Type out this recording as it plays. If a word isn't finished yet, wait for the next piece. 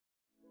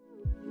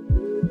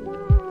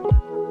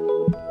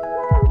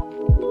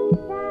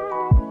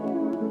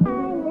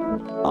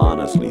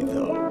Seriously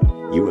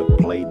though, you have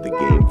played the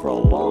game for a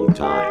long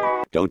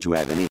time. Don't you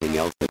have anything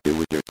else to do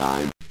with your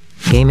time?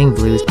 Gaming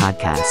Blues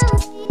Podcast.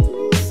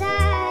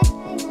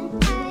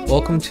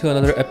 Welcome to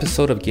another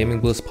episode of Gaming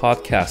Blues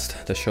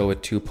Podcast, the show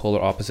with two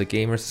polar opposite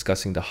gamers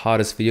discussing the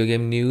hottest video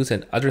game news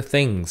and other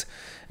things,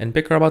 and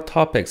bicker about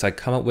topics I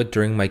come up with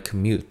during my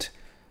commute.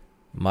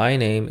 My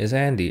name is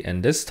Andy,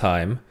 and this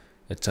time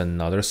it's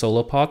another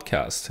solo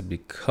podcast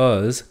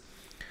because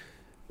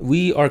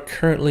we are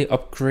currently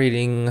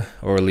upgrading,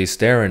 or at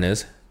least Darren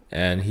is,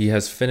 and he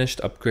has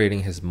finished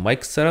upgrading his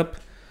mic setup.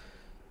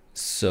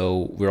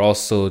 So we're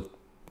also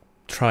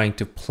trying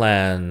to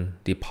plan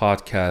the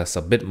podcast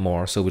a bit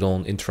more so we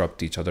don't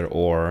interrupt each other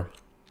or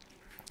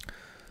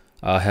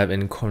have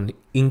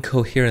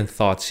incoherent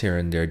thoughts here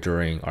and there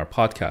during our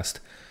podcast.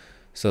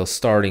 So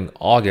starting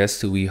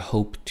August, we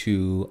hope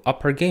to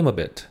up our game a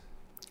bit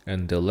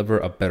and deliver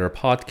a better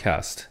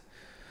podcast.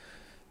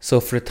 So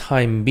for the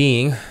time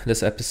being,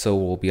 this episode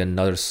will be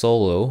another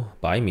solo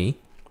by me.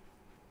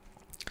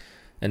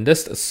 And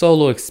this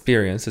solo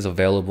experience is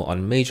available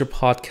on major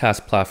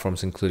podcast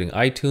platforms including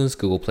iTunes,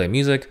 Google Play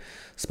Music,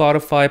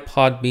 Spotify,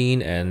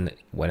 Podbean, and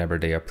whenever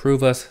they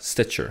approve us,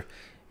 Stitcher.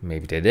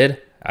 Maybe they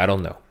did, I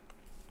don't know.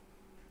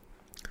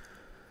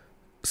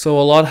 So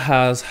a lot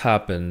has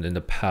happened in the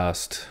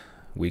past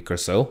week or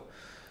so.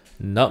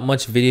 Not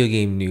much video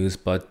game news,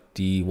 but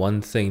the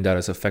one thing that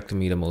has affected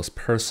me the most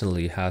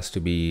personally has to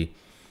be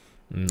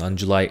on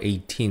July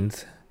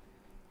 18th,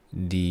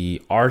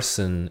 the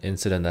arson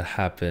incident that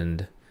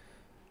happened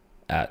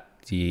at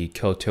the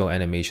Kyoto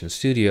Animation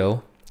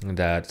Studio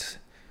that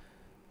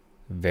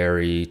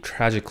very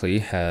tragically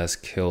has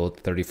killed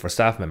 34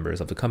 staff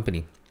members of the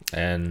company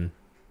and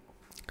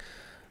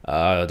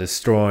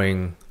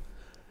destroying,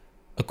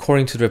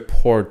 according to the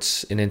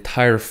reports, an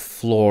entire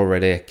floor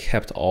where they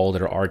kept all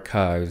their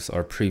archives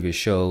or previous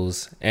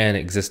shows and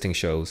existing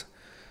shows,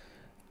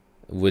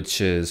 which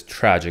is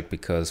tragic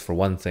because, for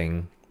one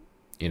thing,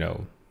 you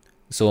know,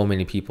 so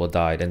many people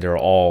died and they're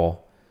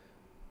all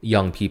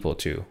young people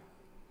too.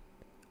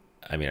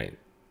 I mean, it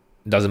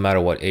doesn't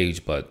matter what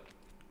age, but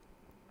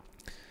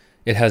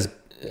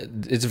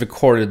it's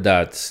recorded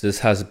that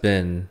this has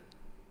been,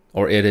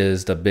 or it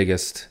is, the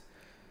biggest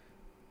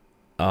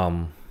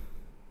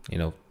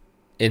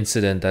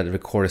incident that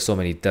recorded so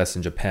many deaths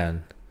in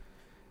Japan.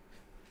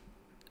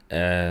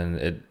 And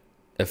it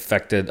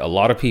affected a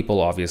lot of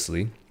people,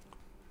 obviously.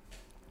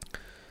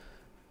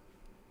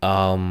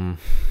 I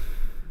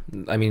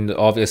mean,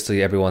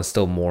 obviously everyone's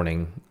still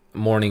mourning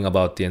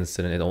about the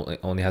incident. It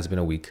only has been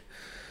a week.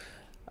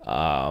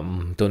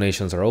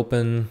 Donations are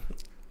open,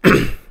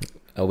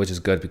 which is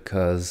good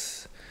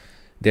because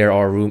there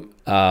are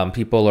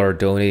people are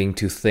donating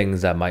to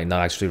things that might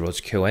not actually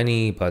reach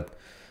KyoAni, but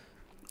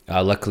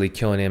luckily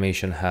Kyoto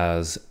Animation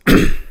has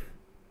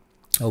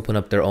opened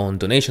up their own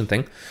donation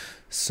thing.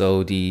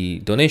 So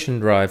the donation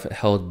drive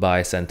held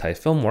by Sentai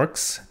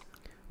Filmworks,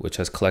 which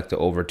has collected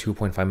over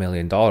 $2.5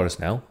 million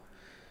now,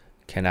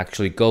 can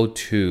actually go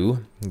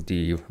to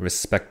the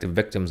respective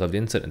victims of the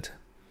incident.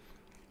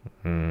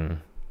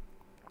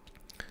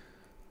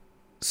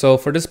 So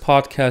for this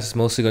podcast, it's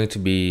mostly going to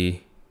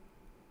be,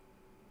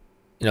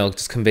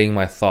 just conveying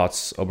my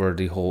thoughts over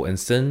the whole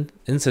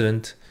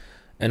incident,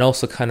 and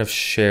also kind of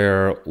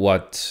share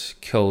what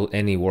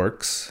KyoAni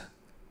Works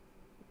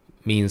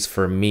means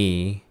for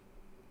me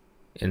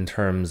in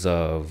terms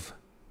of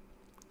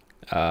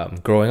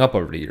growing up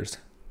over the years.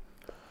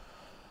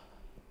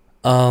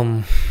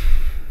 So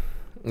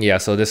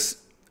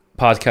this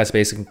podcast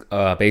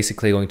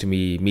basically going to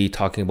be me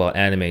talking about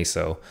anime.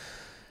 So,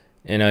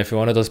 if you're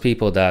one of those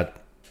people that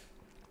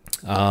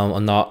are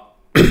not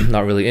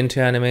really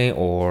into anime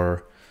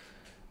or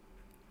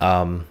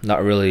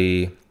not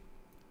really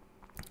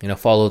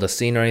follow the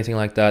scene or anything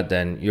like that,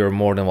 then you're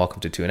more than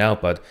welcome to tune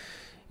out. But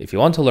if you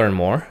want to learn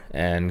more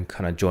and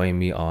kind of join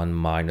me on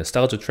my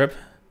nostalgia trip,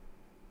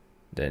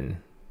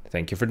 then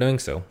thank you for doing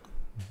so.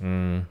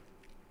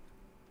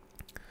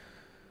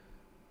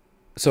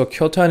 So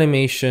Kyoto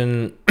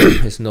Animation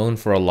is known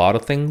for a lot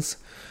of things,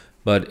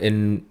 but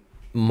in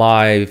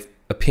my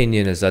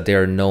opinion is that they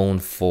are known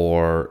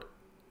for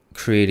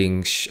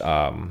creating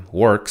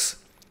works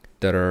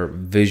that are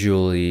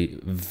visually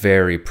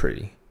very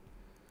pretty.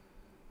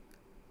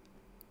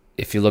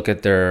 If you look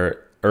at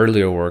their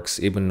earlier works,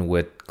 even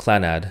with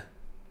Clannad,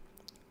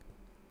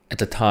 at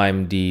the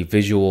time the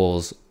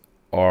visuals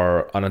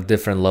are on a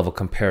different level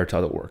compared to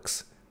other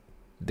works.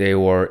 They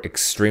were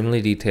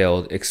extremely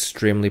detailed,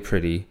 extremely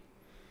pretty,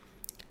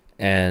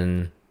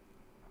 and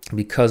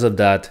because of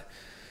that,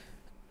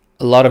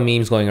 a lot of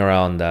memes going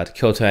around that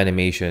Kyoto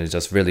Animation is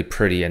just really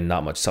pretty and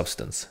not much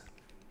substance.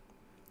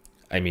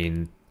 I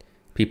mean,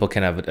 people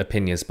can have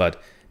opinions,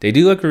 but they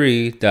do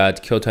agree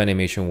that Kyoto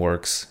Animation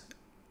Works,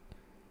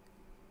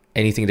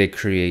 anything they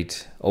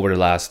create over the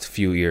last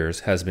few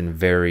years has been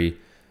very,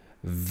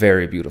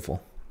 very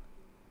beautiful.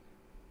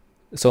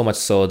 So much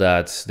so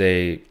that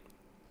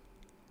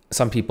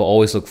some people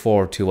always look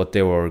forward to what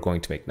they were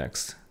going to make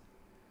next.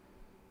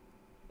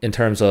 In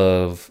terms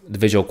of the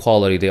visual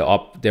quality,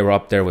 they were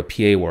up there with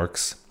PA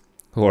Works,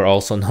 who are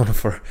also known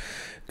for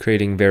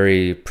creating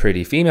very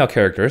pretty female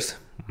characters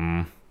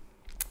and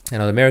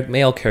other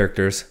male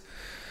characters,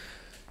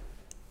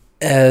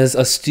 as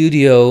a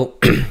studio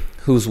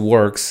whose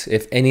works,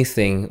 if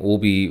anything, will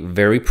be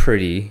very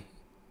pretty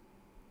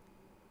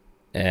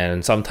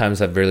and sometimes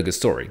have really good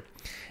story.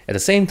 At the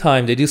same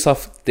time, they did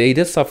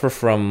suffer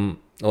from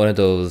one of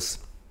those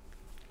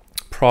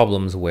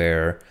problems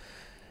where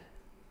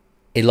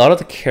a lot of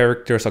the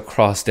characters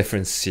across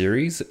different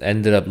series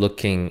ended up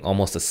looking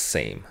almost the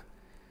same.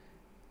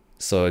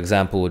 So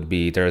example would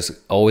be, there's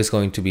always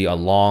going to be a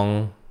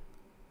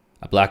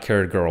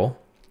black-haired girl,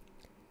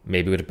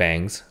 maybe with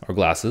bangs or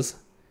glasses,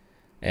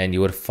 and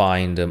you would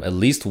find at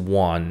least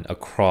one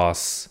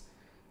across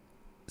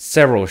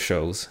several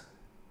shows.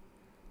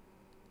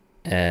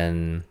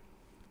 And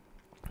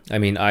I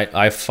mean,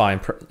 I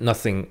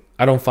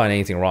don't find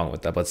anything wrong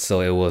with that, but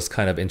still, it was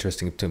kind of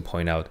interesting to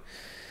point out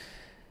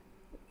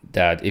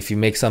that if you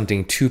make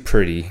something too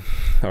pretty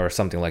or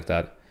something like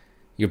that,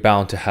 you're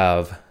bound to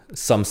have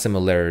some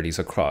similarities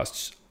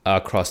across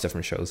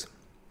different shows.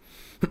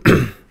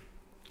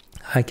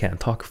 I can't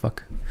talk,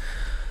 fuck.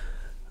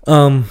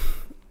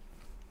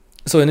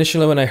 So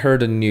initially when I heard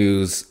the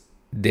news,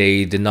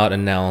 they did not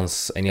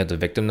announce any of the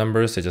victim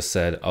numbers. They just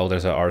said, oh,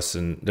 there's an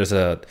arson.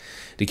 The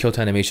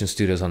Kyoto Animation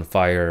Studios on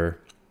fire.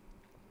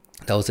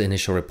 That was the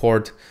initial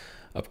report.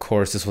 Of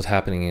course, this was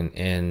happening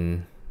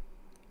in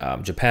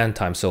Japan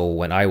time. So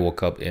when I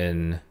woke up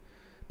in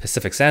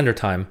Pacific Standard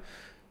Time,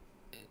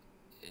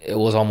 it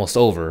was almost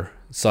over.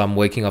 So I'm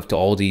waking up to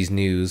all these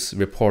news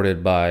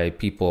reported by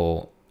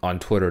people on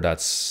Twitter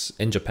that's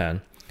in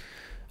Japan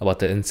about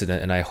the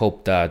incident. And I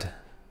hope that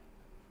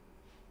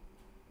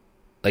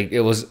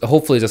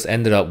hopefully just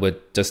ended up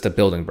with just a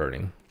building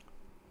burning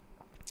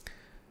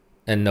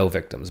and no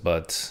victims.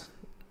 But,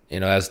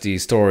 as the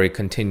story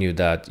continued,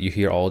 that you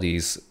hear all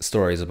these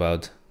stories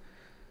about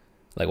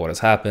like what has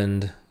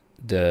happened.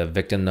 The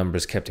victim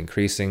numbers kept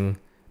increasing.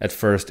 At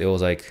first it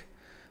was like,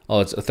 oh,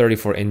 it's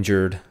 34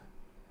 injured.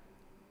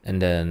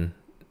 And then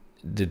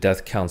the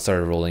death count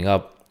started rolling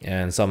up.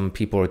 And some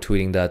people were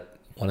tweeting that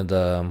one of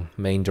the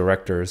main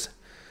directors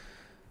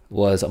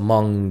was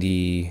among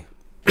the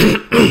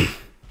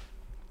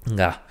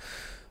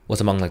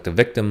the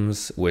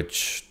victims,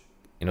 which,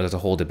 there's a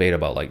whole debate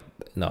about, like,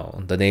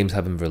 no, the names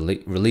haven't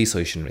released, so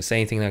you shouldn't say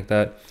anything like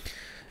that.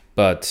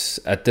 But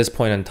at this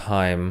point in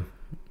time,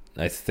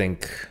 I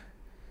think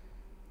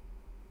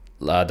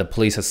the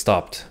police has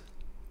stopped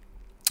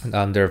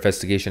their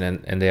investigation,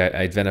 and they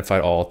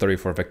identified all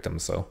 34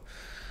 victims. So,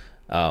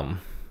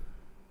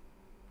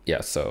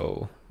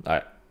 so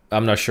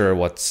I'm not sure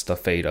what's the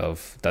fate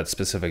of that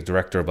specific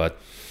director, but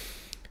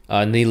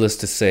needless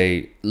to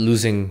say,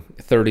 losing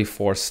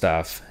 34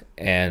 staff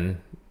and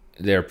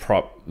their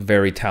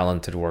very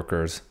talented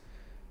workers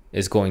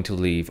is going to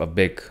leave a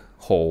big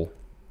hole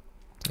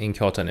in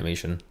Kyoto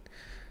Animation.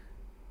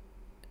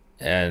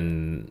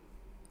 And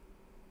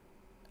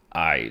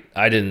I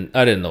didn't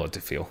know what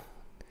to feel.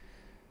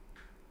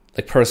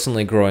 Like,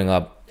 personally, growing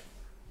up,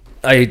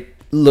 I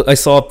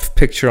saw a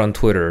picture on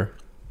Twitter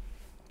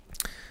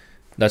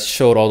that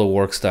showed all the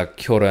works that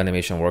Kyoto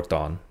Animation worked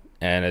on,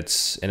 and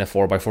it's in a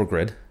 4x4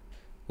 grid,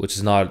 which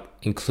is not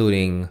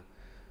including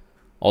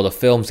all the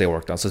films they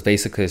worked on. So it's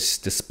basically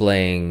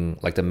displaying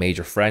like the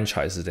major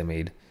franchises they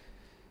made.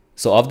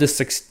 So of the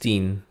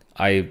 16,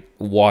 I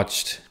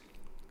watched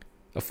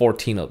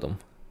 14 of them.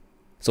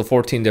 So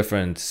 14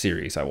 different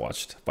series I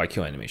watched by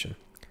Kyoto Animation.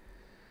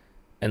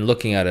 And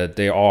looking at it,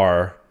 they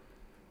are,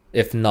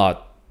 if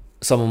not,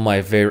 some of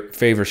my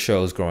favorite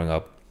shows growing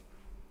up.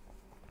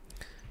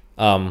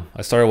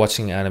 I started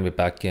watching anime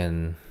back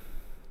in,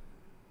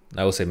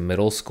 I would say,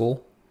 middle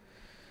school.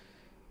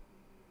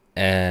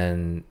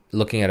 And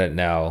looking at it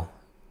now,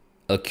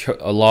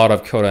 a lot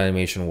of Kyoto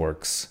Animation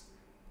works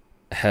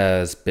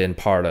has been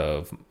part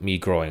of me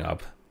growing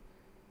up.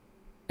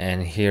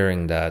 And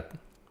hearing that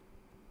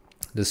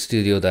the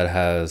studio that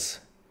has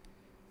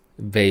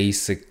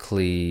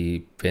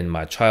basically been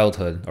my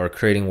childhood, or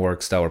creating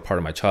works that were part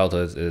of my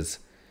childhood, is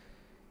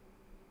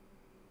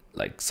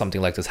like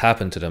something like this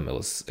happened to them, it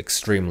was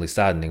extremely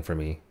saddening for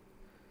me.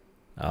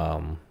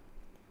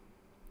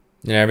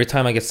 Every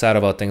time I get sad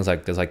about things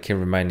like this, I keep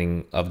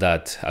reminding of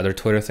that other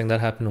Twitter thing that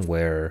happened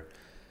where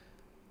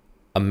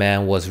a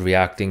man was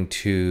reacting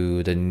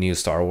to the new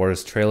Star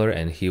Wars trailer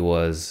and he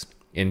was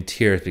in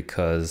tears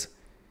because,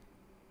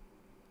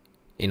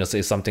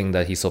 it's something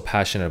that he's so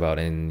passionate about,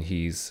 and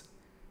he's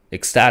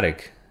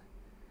ecstatic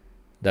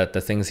that the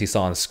things he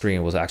saw on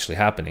screen was actually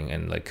happening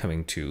and like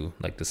coming to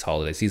like this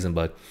holiday season.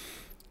 But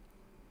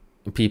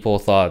people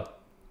thought,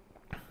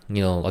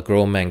 a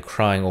grown man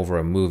crying over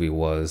a movie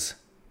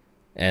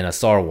and a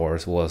Star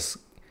Wars was,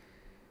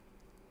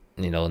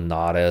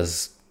 not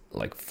as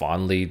like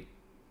fondly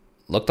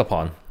looked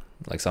upon.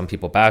 Like, some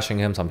people bashing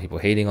him, some people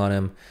hating on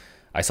him.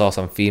 I saw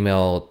some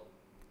female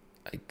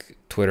like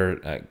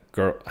Twitter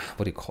girl,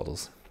 what do you call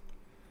those?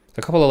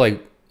 A couple of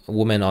like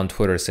women on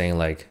Twitter saying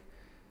like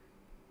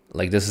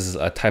this is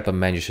a type of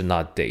man you should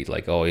not date.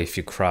 Like, oh, if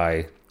you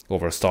cry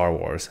over Star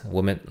Wars.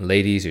 Women,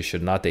 ladies, you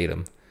should not date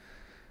him,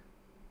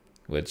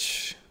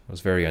 which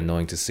was very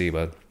annoying to see,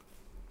 but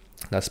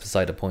that's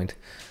beside the point.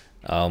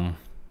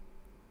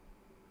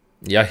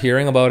 Yeah,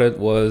 hearing about it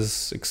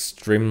was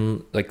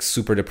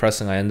super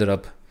depressing. I ended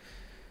up,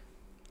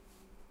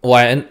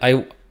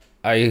 I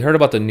heard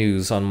about the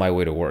news on my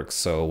way to work.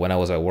 So when I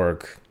was at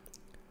work,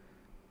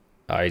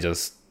 I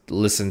just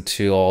listened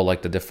to all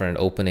like the different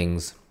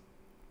openings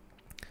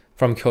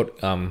from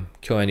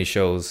KyoAni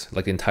shows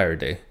like the entire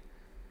day.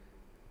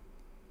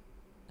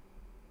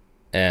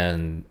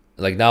 And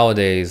like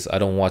nowadays, I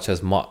don't watch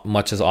as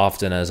much as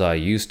often as I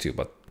used to,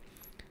 but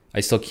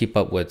I still keep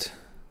up with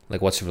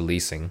like what's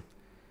releasing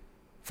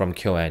from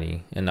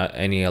KyoAni and not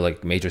any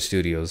like major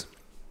studios.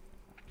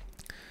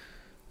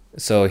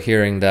 So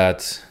hearing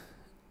that,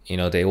 you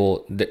know,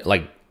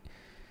 they're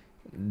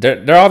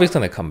obviously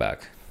gonna come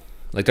back.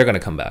 Like they're gonna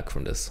come back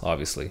from this,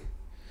 obviously.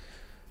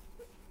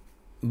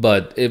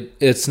 But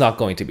it's not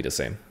going to be the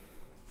same.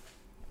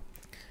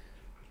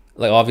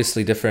 Like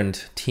obviously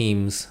different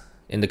teams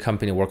in the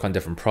company work on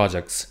different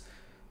projects.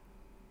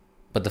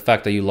 But the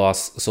fact that you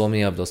lost so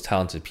many of those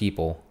talented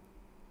people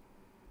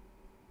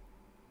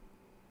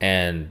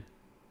and,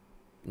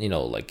 you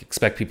know, like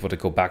expect people to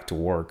go back to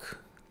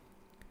work,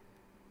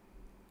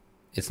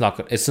 it's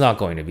not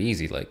going to be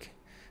easy. Like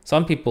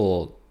some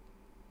people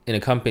in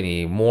a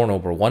company mourn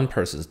over one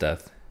person's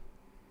death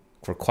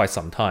for quite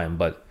some time,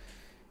 but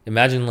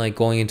imagine like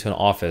going into an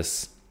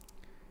office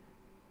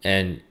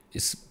and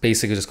it's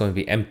basically just going to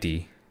be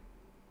empty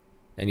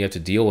and you have to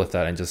deal with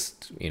that and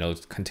just, you know,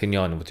 continue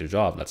on with your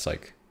job. That's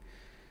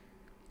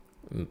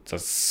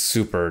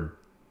super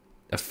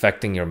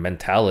affecting your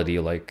mentality.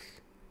 Like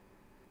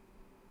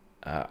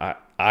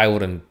I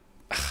wouldn't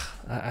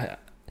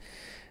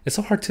it's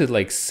so hard to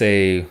like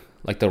say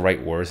like the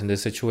right words in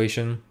this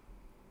situation,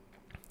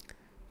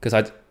 because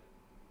I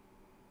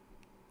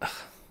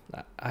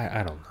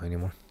don't know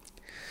anymore.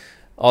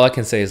 All I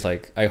can say is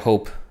like I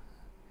hope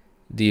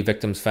the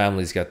victims'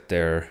 families get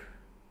the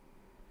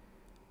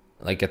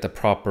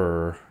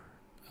proper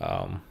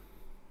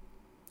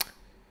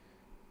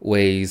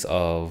ways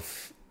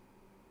of,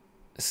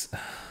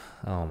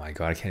 oh my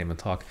god, I can't even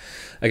talk.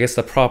 I guess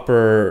the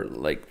proper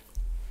like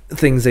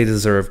things they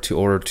deserve to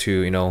order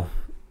to, you know,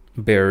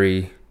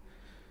 bury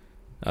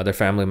their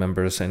family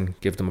members and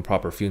give them a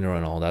proper funeral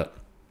and all that.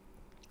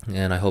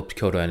 And I hope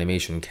Kyoto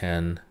Animation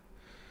can,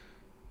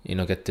 you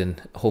know,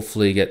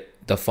 hopefully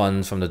get the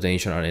funds from the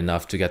donation are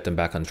enough to get them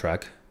back on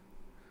track.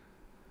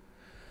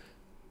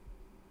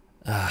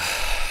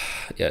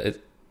 Yeah,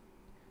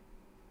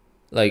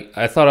 like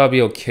I thought I'd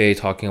be okay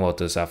talking about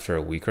this after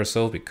a week or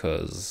so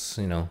because,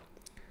 you know,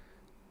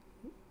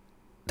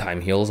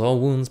 time heals all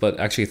wounds, but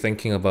actually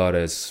thinking about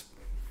it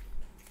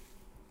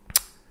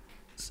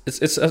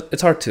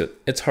it's hard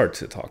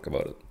to talk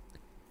about it.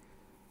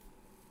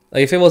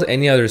 Like if it was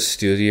any other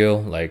studio,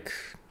 like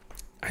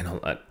I'm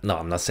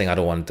not saying I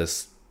don't want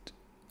this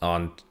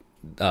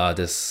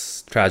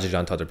tragedy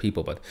onto other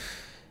people, but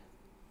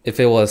if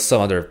it was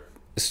some other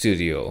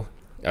studio,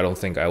 I don't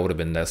think I would have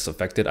been less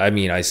affected. I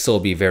mean, I still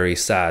be very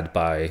sad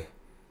by,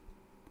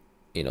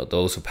 you know,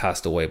 those who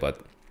passed away,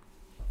 but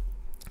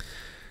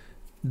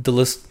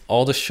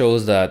all the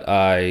shows that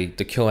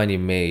the KyoAni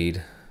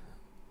made,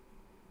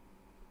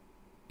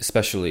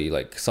 especially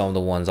like some of the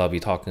ones I'll be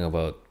talking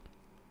about,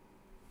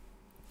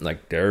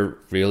 like they're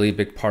really a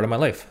big part of my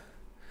life.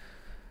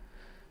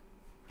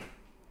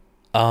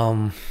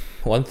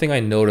 One thing I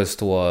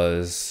noticed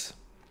was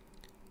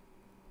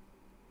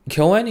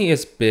KyoAni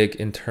is big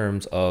in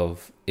terms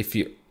of if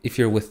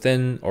you're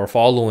within or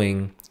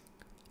following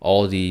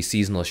all the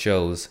seasonal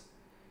shows,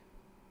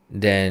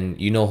 then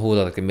you know who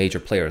like the major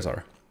players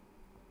are.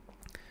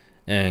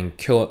 And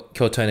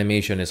Kyoto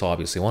Animation is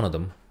obviously one of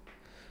them.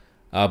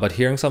 But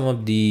hearing some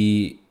of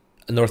the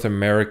North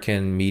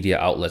American media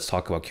outlets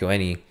talk about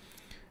KyoAni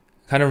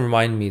kind of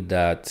remind me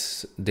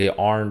that they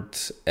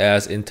aren't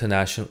as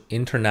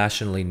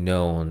internationally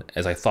known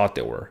as I thought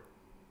they were,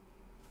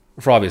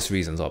 for obvious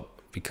reasons.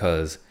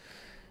 Because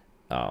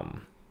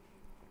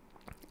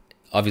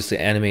obviously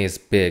anime is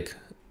big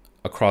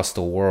across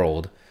the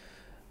world,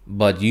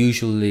 but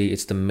usually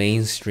it's the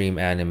mainstream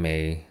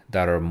anime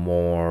that are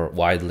more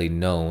widely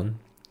known.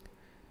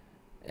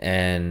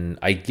 And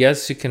I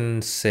guess you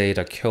can say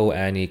that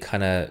KyoAni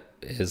kind of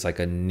is like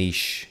has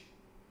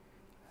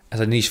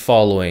a niche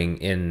following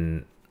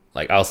in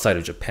like outside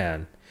of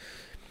Japan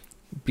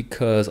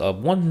because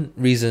of one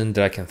reason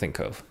that I can think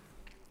of.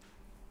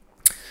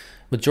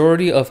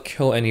 Majority of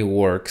KyoAni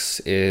works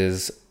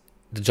is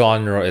the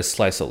genre is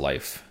slice of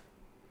life,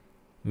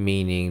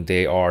 meaning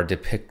they are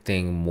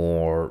depicting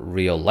more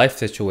real life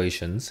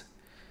situations.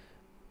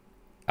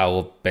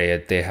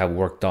 Albeit they have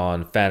worked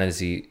on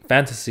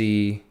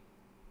fantasy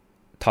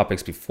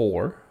topics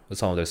before with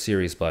some of their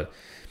series, but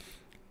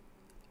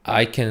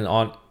I can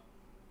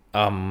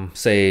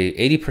say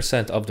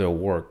 80% of their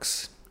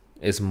works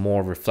is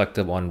more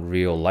reflective on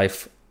real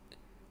life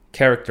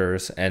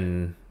characters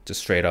and just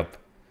straight up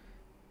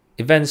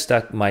events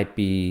that might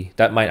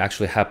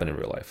actually happen in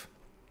real life.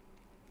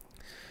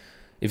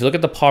 if you look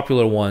at the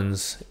popular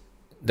ones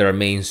that are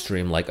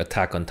mainstream, like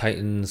Attack on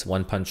Titans,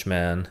 One Punch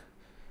Man,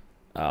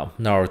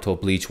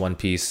 Naruto, Bleach, One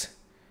Piece,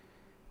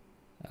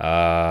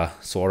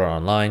 Sword Art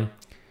Online,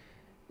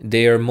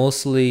 they are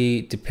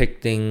mostly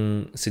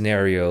depicting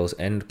scenarios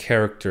and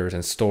characters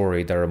and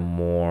story that are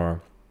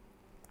more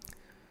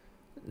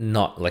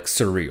not like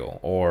surreal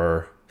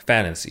or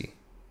fantasy.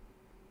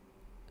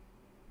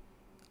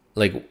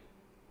 Like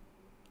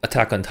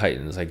Attack on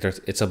Titans, like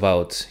it's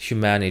about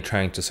humanity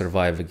trying to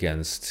survive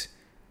against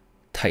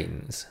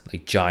titans,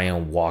 like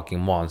giant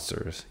walking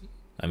monsters.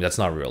 I mean, that's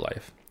not real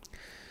life.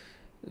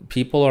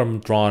 People are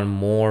drawn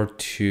more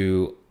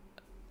to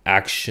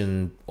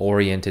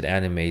action-oriented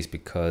animes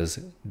because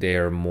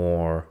they're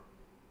more,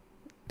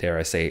 dare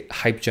I say,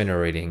 hype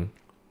generating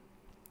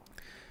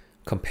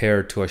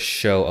compared to a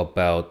show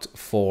about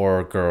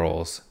 4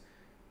 girls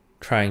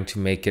trying to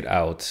make it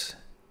out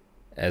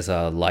as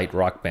a light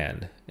rock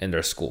band in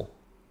their school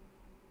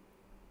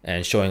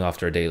and showing off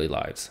their daily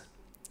lives.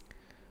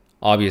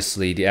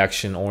 Obviously, the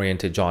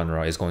action-oriented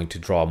genre is going to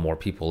draw more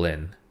people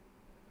in.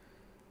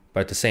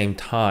 But at the same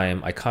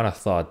time, I kind of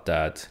thought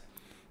that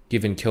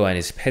given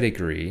KyoAni's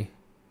pedigree,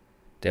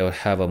 they would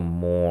have a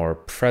more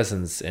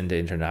presence in the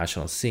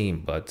international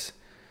scene. But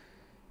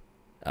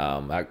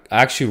I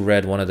actually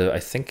read one of the, I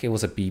think it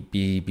was a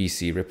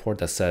BBC report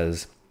that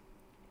says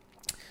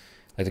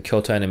like the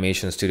Kyoto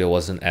Animation Studio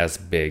wasn't as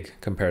big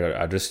compared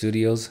to other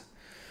studios.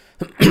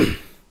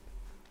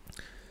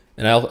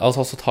 And I was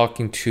also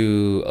talking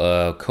to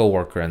a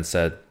coworker and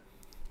said,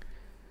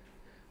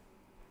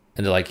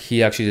 and like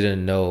he actually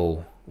didn't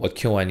know what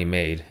KyoAni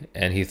made,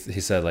 and he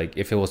said like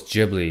if it was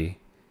Ghibli,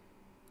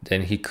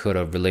 then he could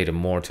have related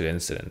more to the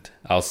incident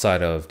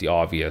outside of the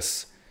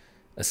obvious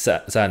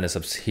sadness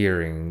of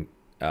hearing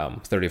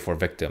 34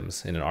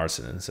 victims in an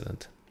arson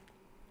incident.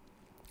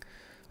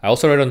 I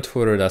also read on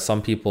Twitter that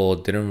some people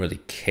didn't really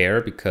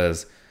care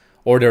because,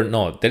 or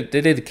they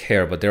did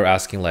care, but they were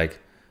asking like,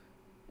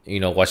 you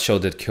know, what show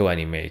did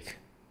KyoAni make?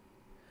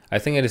 I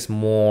think it is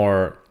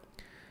more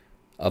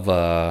of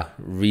a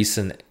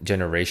recent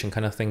generation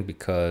kind of thing,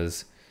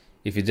 because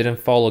if you didn't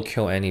follow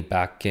KyoAni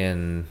back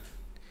in,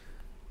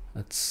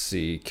 let's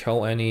see,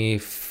 KyoAni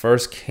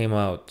first came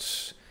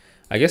out,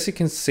 I guess I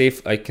can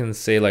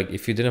say like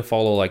if you didn't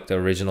follow like the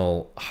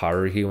original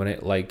Haruhi when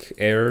it like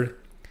aired,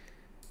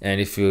 and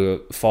if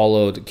you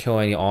followed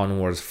KyoAni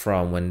onwards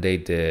from when they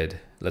did,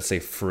 let's say,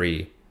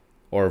 Free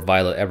or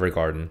Violet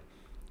Evergarden,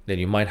 then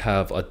you might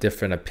have a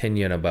different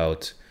opinion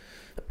about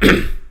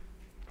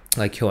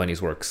like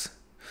KyoAni's works.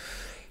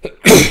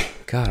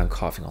 God, I'm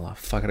coughing a lot.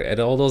 Fuck, I gotta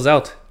edit all those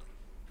out.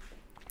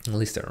 At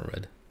least they're in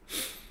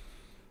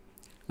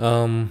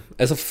red.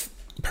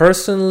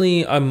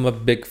 Personally, I'm a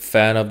big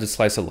fan of the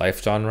slice of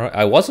life genre.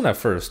 I wasn't at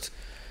first.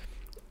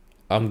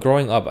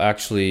 Growing up,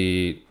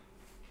 actually,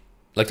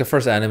 like the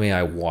first anime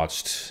I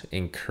watched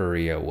in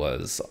Korea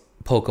was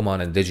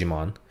Pokemon and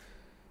Digimon.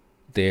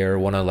 They're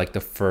one of like the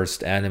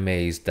first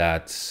animes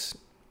that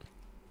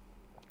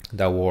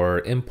were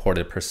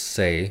imported per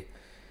se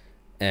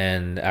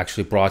and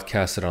actually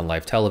broadcasted on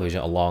live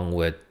television, along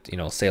with, you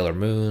know, Sailor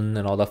Moon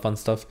and all that fun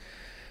stuff.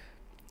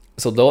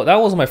 So that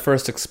was my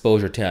first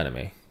exposure to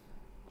anime.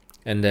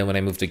 And then when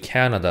I moved to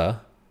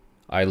Canada,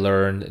 I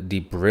learned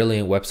the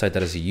brilliant website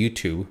that is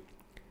YouTube,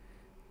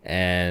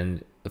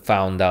 and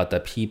found out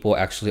that people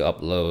actually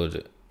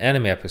upload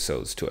anime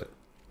episodes to it.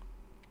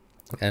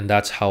 And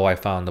that's how I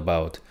found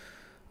about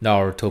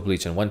Naruto,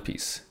 Bleach, and One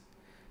Piece.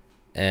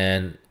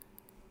 And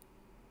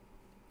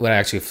when I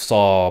actually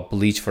saw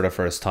Bleach for the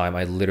first time,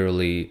 I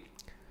literally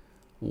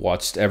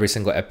watched every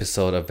single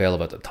episode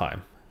available at the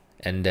time,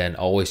 and then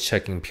always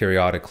checking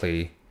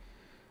periodically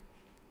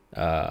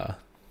to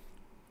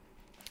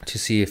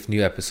see if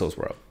new episodes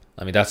were up.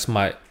 I mean, that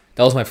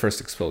was my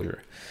first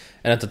exposure.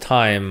 And at the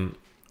time,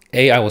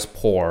 A, I was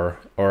poor,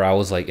 or I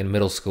was like in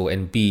middle school,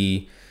 and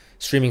B,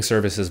 streaming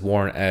services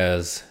weren't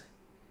as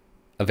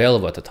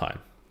available at the time.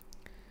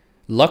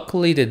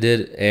 Luckily, they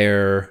did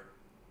air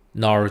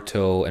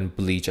Naruto and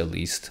Bleach at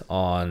least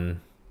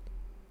on,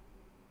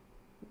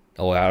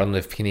 I don't know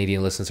if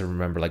Canadian listeners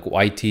remember, like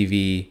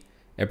YTV.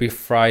 Every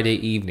Friday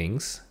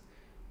evenings,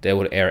 they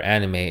would air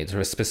anime to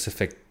a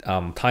specific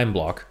time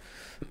block.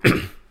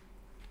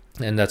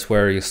 And that's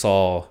where you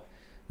saw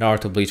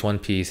Naruto, Bleach, One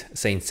Piece,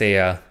 Saint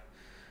Seiya,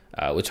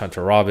 Witch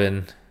Hunter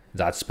Robin,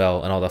 That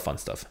Spell, and all that fun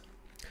stuff.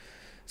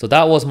 So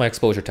that was my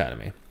exposure to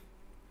anime.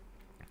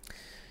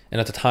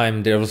 And at the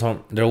time,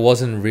 there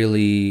wasn't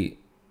really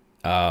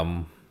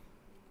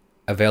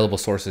available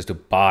sources to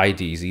buy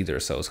these either,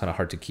 so it's kind of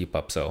hard to keep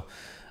up. So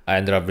I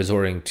ended up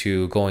resorting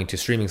to going to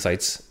streaming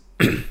sites.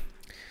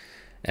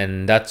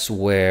 And that's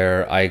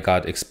where I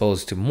got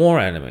exposed to more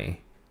anime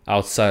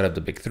outside of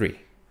the big three.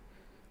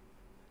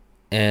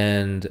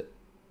 And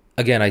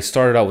again, I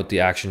started out with the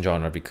action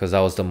genre because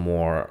that was the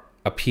more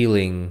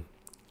appealing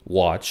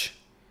watch.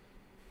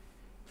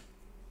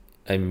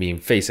 I mean,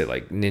 face it,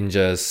 like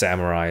ninjas,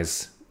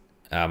 samurais,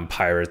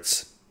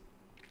 pirates.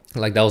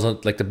 Like that was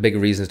like the big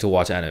reasons to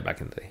watch anime back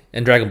in the day.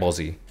 And Dragon Ball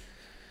Z.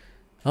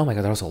 Oh my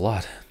god, that was a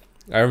lot.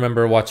 I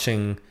remember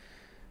watching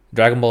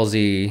Dragon Ball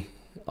Z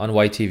on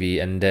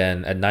YTV, and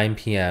then at 9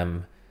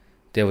 p.m.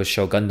 they would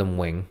show Gundam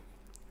Wing,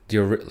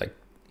 like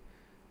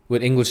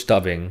with English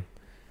dubbing,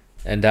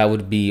 and that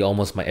would be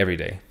almost my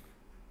everyday.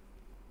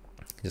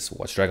 Just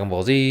watch Dragon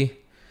Ball Z,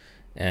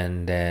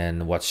 and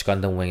then watch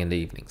Gundam Wing in the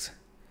evenings.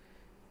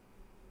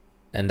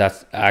 And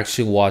that's I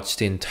actually watched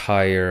the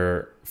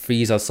entire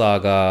Frieza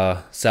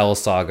saga, Cell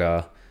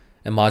saga,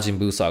 and Majin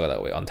Buu saga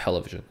that way on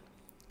television.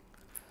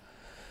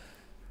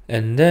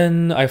 And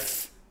then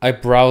I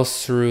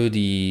browsed through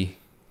the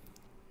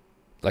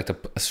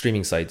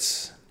streaming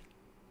sites,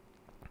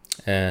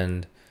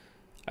 and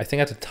I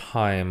think at the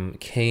time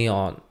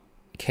K-On!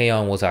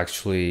 Was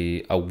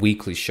actually a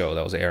weekly show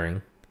that was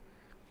airing.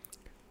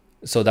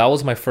 So that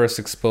was my first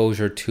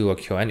exposure to a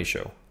KyoAni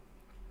show.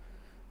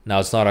 Now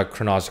it's not a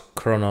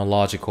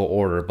chronological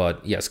order,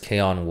 but yes,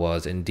 K-On!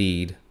 Was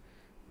indeed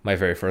my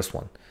very first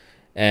one.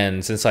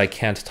 And since I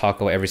can't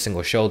talk about every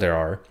single show there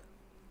are,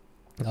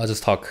 I'll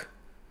just talk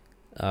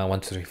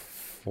 1, 2, 3,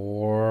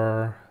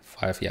 4,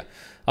 5. Yeah,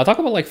 I'll talk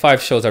about like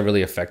 5 shows that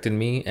really affected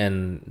me,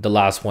 and the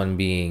last one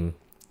being,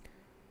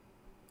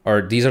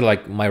 or these are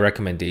like my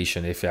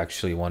recommendation if you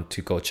actually want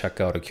to go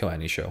check out a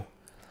KyoAni show.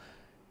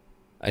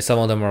 Some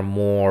of them are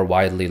more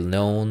widely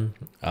known.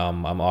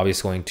 I'm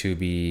obviously going to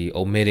be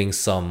omitting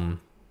some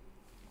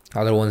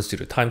other ones due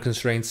to time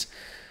constraints.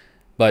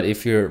 But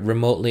if you're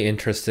remotely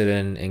interested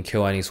in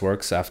KyoAni's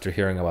works after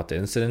hearing about the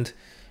incident,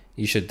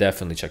 you should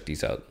definitely check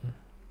these out.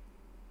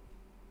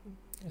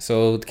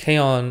 So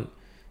K-On!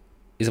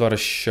 Is about a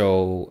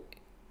show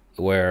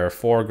where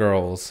 4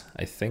 girls,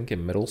 I think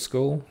in middle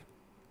school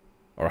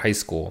or high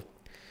school,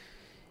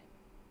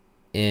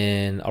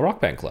 in a rock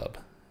band club.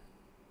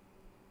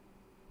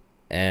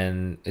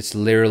 And it's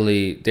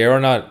literally they're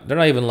not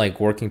even like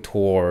working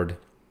toward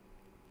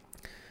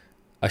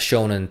a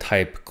shonen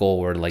type goal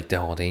where like they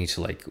need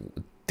to like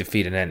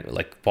defeat an enemy,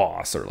 like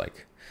boss, or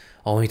like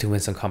only to win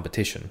some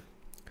competition.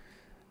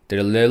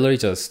 They're literally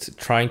just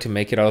trying to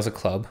make it out as a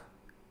club,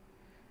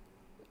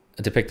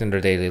 depicting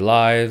their daily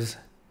lives,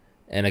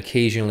 and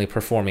occasionally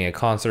performing at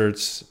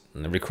concerts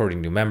and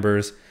recording new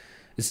members.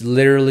 It's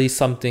literally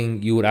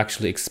something you would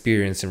actually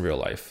experience in real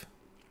life.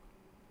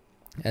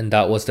 And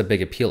that was the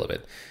big appeal of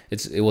it.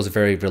 It was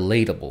very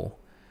relatable.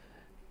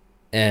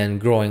 And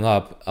growing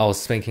up, I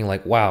was thinking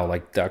like, wow,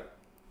 like that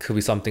could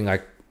be something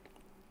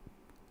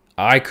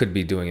I could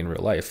be doing in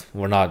real life.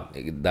 We're not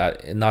in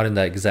that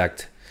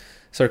exact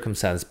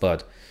circumstance,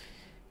 but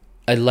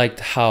I liked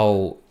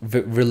how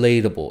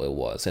relatable it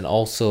was, and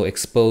also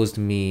exposed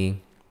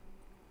me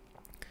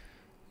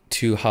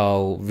to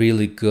how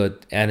really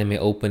good anime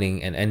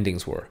opening and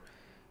endings were.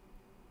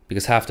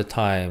 Because half the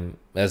time,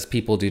 as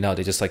people do now,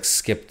 they just like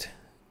skipped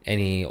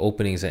any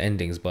openings and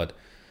endings, but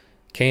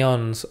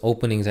K-On!'s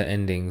openings and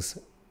endings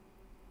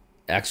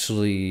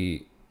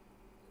actually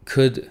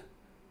could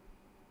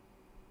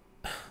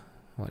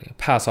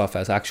pass off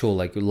as actual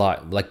like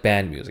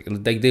band music.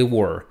 Like they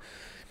were.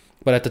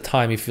 But at the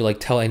time, if you like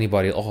tell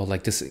anybody, oh,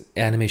 like this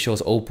anime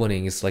show's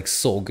opening is like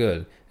so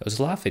good, they'll just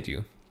laugh at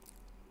you.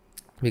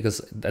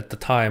 Because at the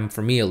time,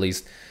 for me at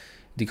least,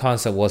 the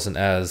concept wasn't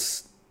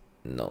as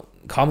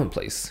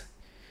commonplace.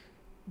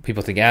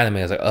 People think anime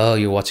is like, oh,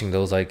 you're watching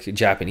those like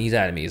Japanese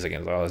animes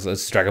again. Oh,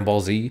 it's Dragon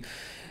Ball Z.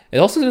 It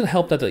also didn't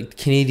help that the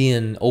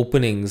Canadian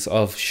openings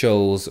of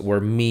shows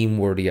were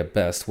meme-worthy at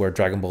best, where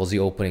Dragon Ball Z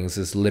openings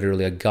is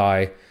literally a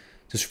guy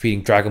just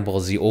repeating Dragon Ball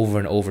Z over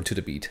and over to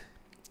the beat.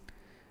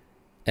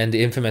 And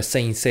the infamous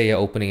Saint Seiya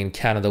opening in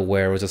Canada,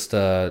 where it was just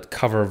a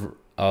cover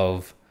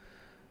of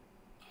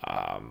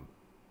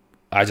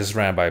I Just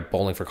Ran by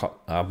Bowling for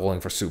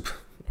Soup.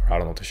 Or I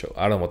don't know what the show.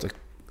 I don't know what the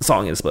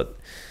song is, but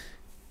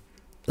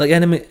like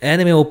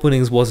anime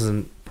openings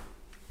wasn't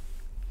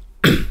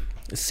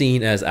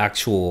seen as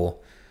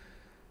actual,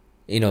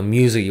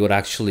 music you would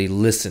actually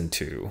listen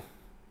to,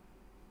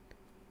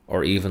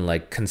 or even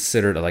like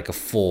considered like a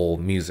full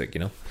music.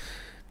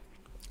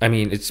 I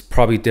mean, it's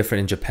probably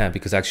different in Japan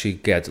because actually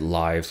get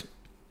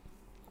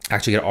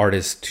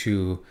artists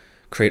to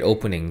create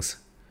openings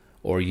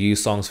or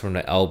use songs from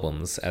the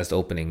albums as the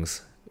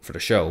openings for the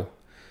show.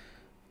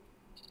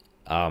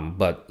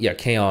 But yeah,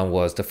 K-On!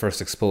 Was the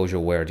first exposure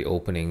where the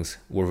openings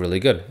were really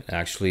good.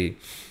 Actually,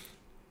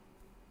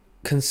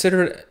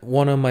 considered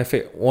one of my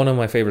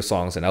favorite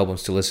songs and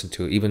albums to listen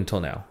to even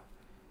till now.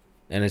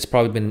 And it's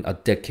probably been a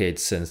decade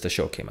since the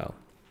show came out.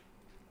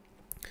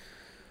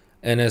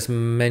 And as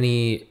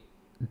many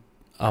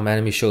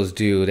anime shows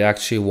do, they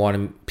actually want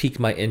to pique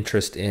my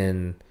interest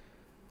in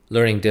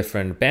learning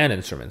different band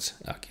instruments,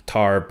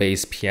 guitar,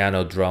 bass,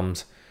 piano,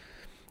 drums.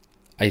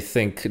 I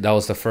think that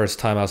was the first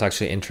time I was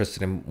actually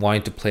interested in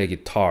wanting to play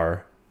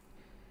guitar,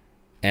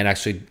 and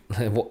actually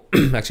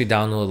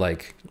download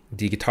like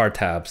the guitar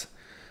tabs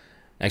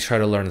and try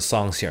to learn the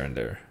songs here and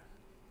there.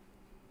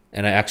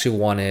 And I actually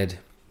wanted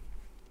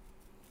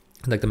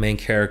like the main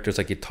characters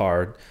like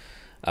guitar,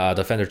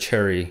 the Fender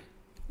Cherry,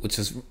 which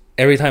is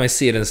every time I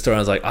see it in the store, I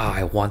was like,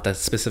 I want that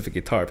specific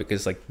guitar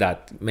because like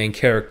that main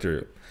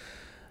character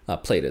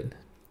played it.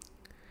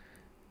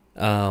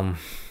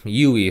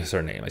 Yui is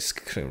her name. I just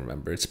couldn't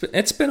remember.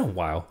 It's been a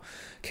while.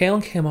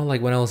 K-On! Came out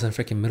like when I was in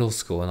freaking middle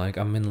school, and like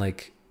I'm in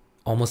like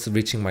almost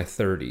reaching my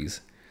 30s.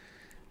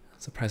 I'm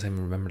surprised I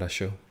even remember that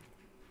show.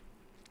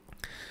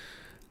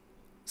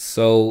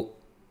 So,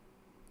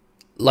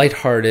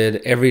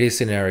 lighthearted, everyday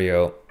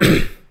scenario.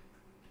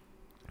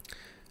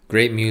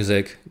 Great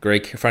music,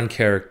 great fun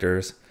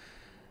characters.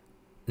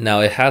 Now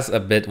it has a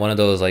bit one of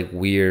those like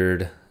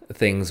weird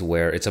things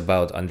where it's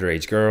about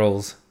underage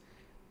girls.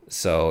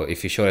 So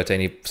if you show it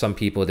to some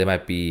people, they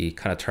might be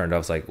kind of turned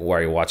off. It's like, why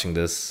are you watching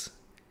this?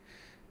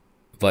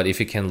 But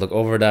if you can look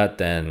over that,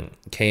 then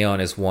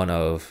K-On! Is one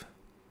of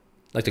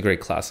like the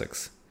great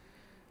classics.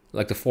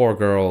 Like the four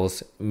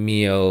girls,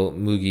 Mio,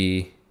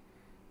 Mugi,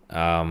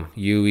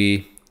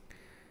 Yui.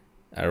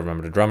 I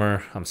remember the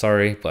drummer. I'm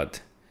sorry,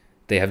 but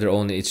they have their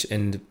own each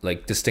and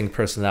like distinct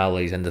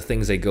personalities, and the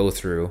things they go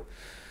through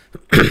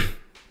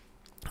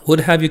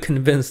would have you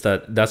convinced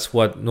that that's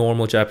what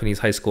normal Japanese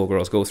high school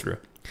girls go through,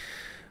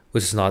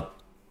 which is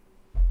not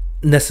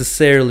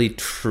necessarily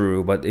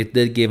true, but it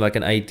did give like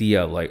an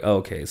idea of like, oh,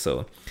 okay,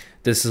 so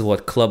this is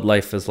what club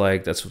life is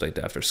like. That's what they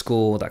do after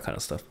school, that kind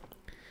of stuff.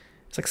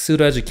 It's like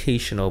pseudo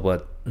educational,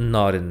 but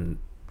not in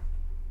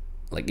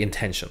like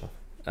intentional.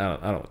 I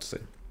don't know what to say.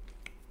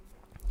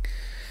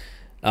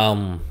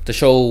 The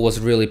show was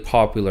really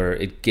popular.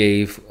 It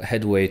gave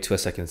headway to a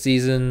second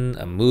season,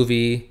 a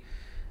movie,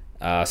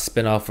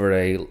 spin-off where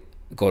they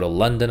go to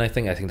London, I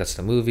think that's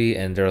the movie,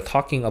 and they're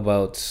talking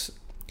about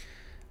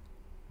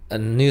a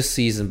new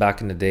season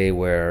back in the day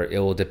where it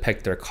will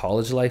depict their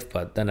college life,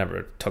 but that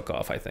never took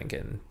off, I think,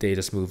 and they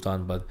just moved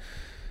on. But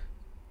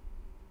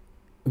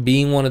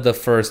being one of the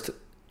first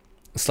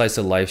slice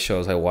of life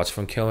shows I watched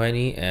from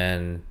KyoAni,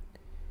 and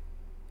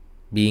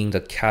being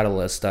the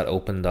catalyst that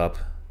opened up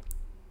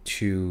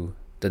to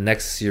the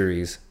next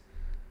series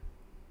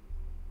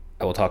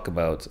I will talk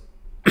about,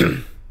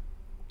 I'm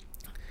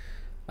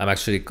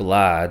actually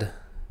glad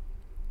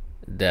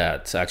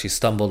that I actually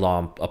stumbled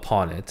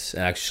upon it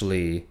and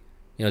actually,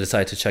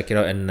 decided to check it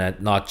out, and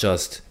not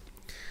just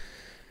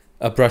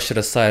brush it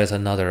aside as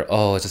another,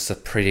 oh, it's just a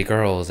pretty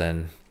girls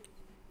and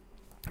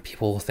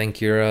people will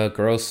think you're a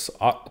gross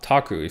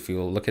otaku if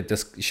you look at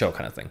this show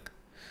kind of thing.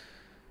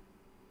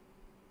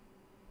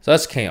 So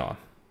that's K-On!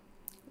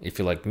 If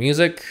you like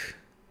music,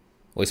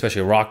 well,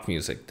 especially rock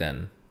music,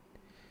 then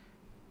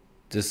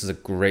this is a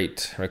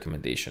great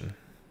recommendation.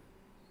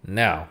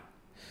 Now,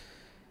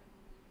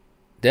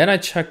 then I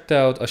checked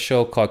out a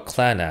show called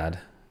Clannad.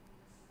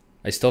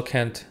 I still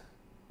can't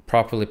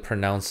properly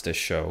pronounce this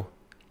show.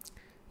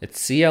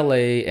 It's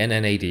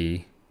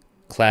CLANNAD,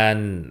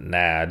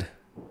 Clannad.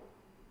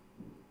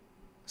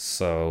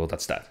 So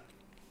that's that.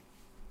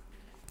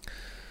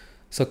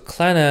 So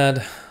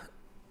Clannad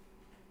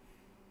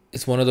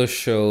is one of those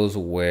shows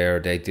where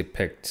they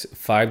depict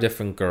 5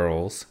 different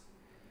girls,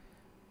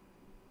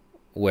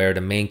 where the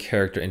main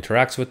character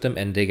interacts with them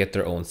and they get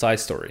their own side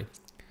story.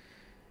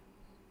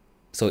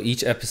 So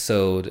each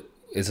episode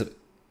is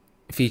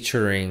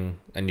featuring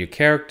a new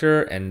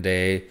character, and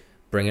they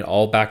bring it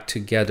all back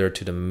together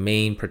to the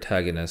main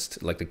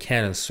protagonist, like the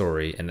canon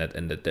story, and that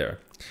ended there.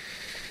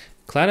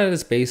 Clannad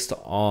is based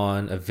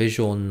on a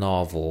visual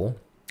novel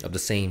of the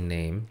same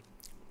name,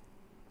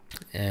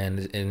 and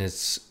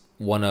it's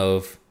one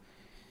of,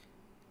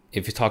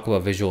 if you talk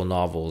about visual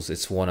novels,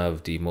 it's one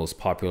of the most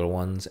popular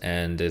ones,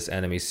 and this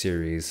anime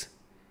series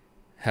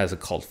has a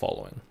cult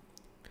following.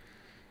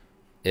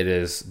 It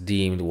is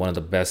deemed one of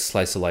the best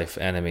slice of life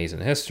animes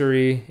in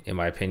history, in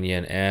my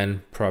opinion,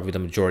 and probably the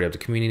majority of the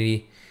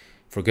community,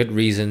 for good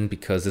reason,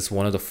 because it's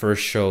one of the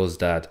first shows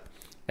that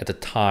at the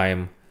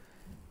time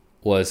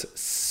was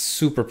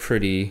super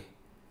pretty,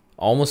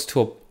 almost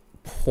to a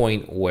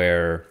point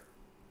where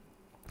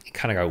it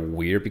kind of got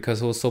weird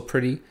because it was so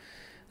pretty.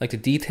 Like the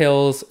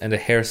details and the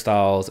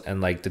hairstyles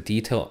and like the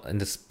detail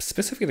and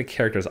specifically the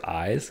characters'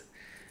 eyes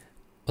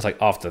was like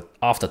off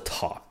the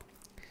top.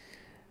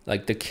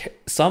 Like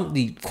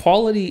the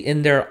quality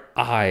in their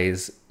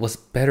eyes was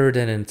better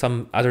than in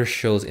some other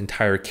shows'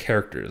 entire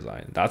character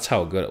design. That's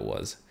how good it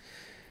was,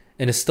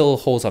 and it still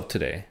holds up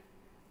today.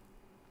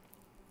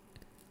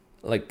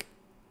 Like,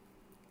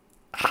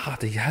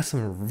 they have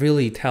some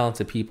really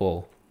talented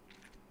people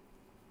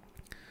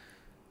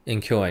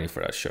in KyoAni for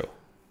that show.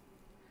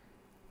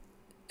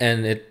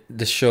 And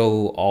the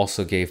show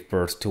also gave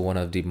birth to one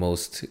of the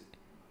most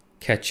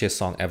catchiest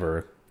song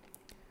ever,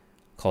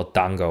 called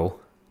Dango.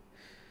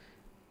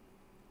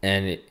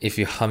 And if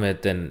you hum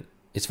it, then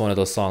it's one of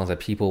those songs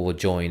that people will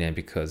join in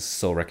because it's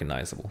so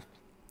recognizable.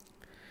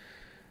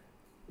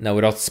 Now,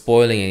 without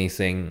spoiling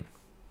anything,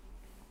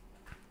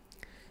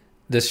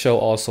 this show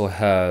also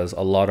has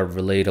a lot of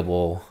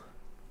relatable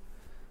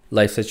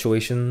life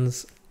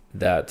situations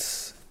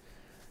that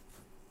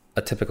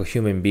a typical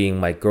human being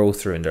might go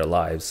through in their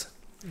lives.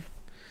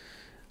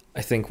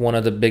 I think one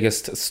of the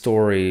biggest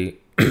story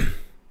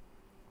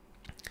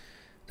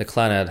the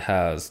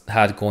Clannad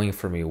had going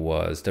for me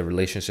was the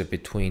relationship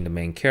between the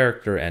main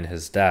character and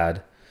his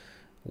dad,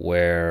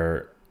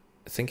 where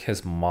I think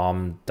his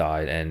mom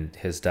died and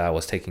his dad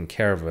was taking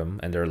care of him,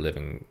 and they're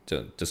living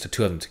just the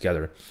two of them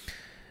together.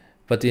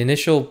 But the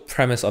initial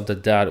premise of the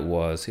dad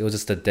was he was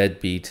just a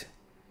deadbeat,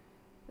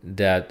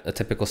 that a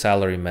typical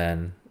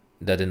salaryman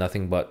that did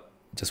nothing but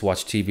just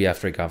watch TV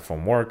after he got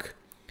from work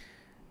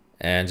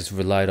and just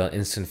relied on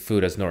instant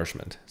food as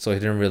nourishment. So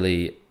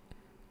he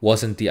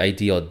wasn't the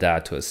ideal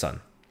dad to his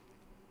son.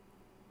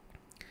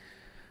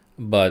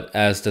 But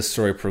as the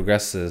story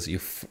progresses, you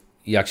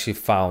actually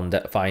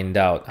find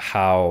out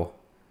how,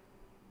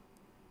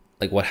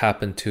 like, what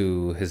happened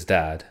to his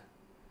dad.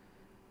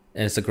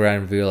 And it's a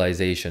grand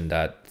realization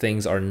that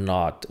things are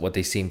not what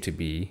they seem to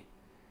be.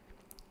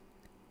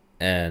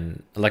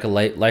 And like a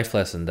life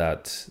lesson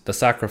that the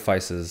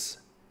sacrifices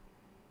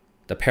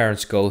the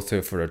parents go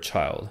through for their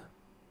child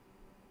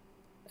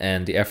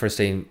and the efforts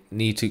they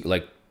need to,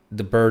 like,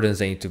 the burdens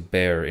they need to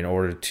bear in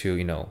order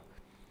to,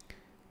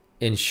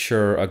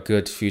 ensure a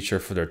good future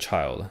for their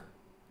child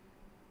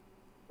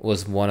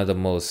was one of the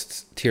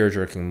most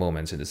tear-jerking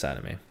moments in this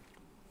anime.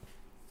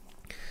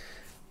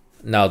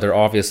 Now, there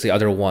are obviously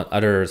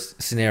other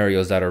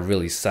scenarios that are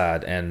really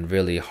sad and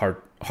really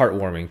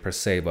heartwarming per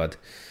se, but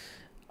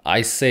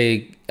I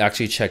say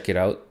actually check it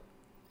out.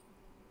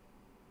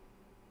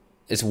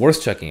 It's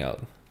worth checking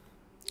out.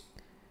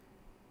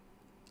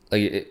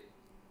 I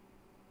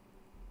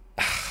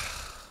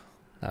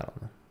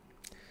don't know.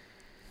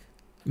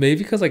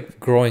 Maybe because, like,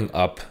 growing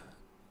up,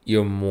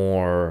 you're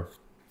more,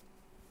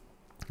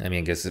 I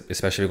guess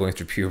especially going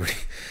through puberty,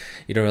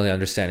 you don't really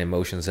understand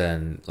emotions,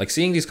 and like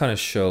seeing these kind of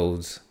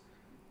shows,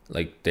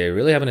 like, they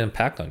really have an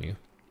impact on you.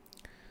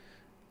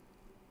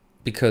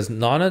 Because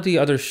none of the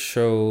other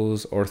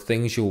shows or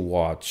things you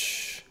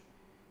watch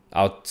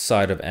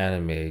outside of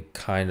anime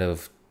kind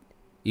of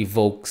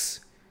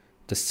evokes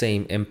the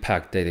same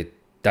impact that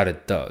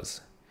it does.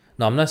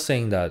 Now, I'm not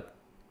saying that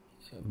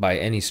by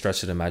any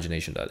stretch of the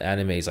imagination that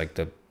anime is like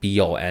the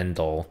be-all,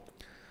 end-all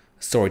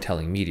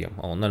storytelling medium.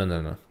 Oh,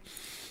 no.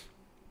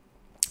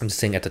 I'm just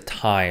saying at the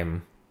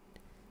time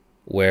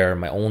where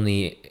my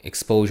only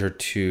exposure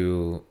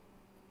to,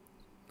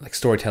 like,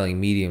 storytelling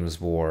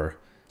mediums were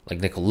like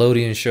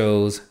Nickelodeon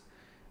shows,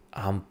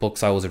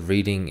 books I was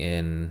reading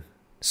in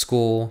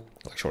school,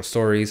 like short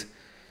stories.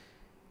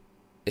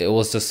 It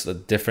was just a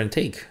different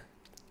take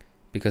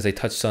because they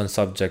touched on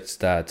subjects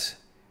that,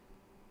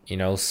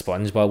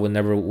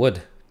 SpongeBob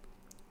would.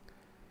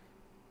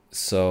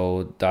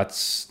 So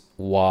that's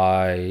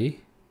why,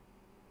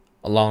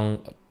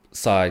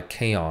 alongside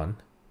K-On!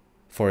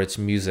 For its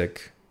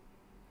music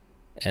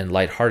and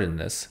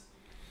lightheartedness,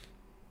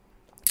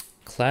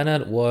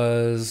 Clannad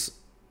was,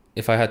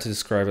 if I had to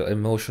describe it, an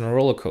emotional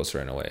roller coaster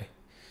in a way.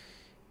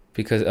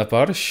 Because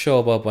about a show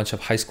about a bunch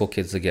of high school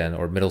kids again,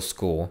 or middle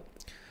school,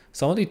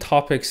 some of the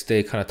topics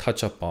they kind of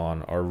touch up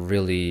on are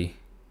really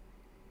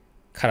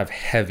kind of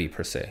heavy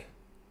per se.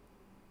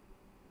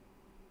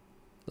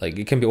 Like,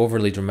 it can be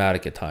overly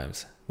dramatic at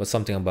times, but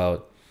something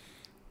about,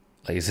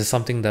 like, is this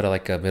something that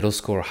like a middle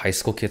school or high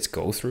school kids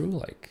go through?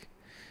 Like,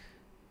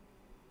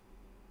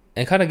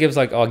 and kind of gives,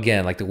 like,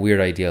 again, like the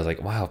weird ideas,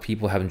 like, wow,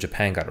 people have in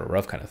Japan got it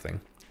rough kind of thing.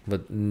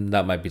 But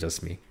that might be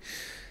just me.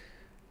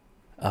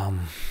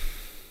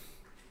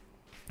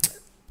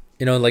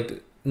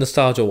 Like,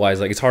 nostalgia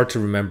wise, like, it's hard to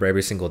remember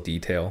every single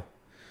detail.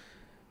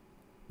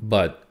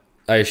 But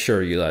I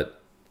assure you that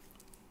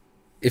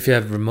if you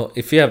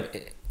have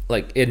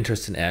like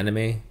interest in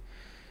anime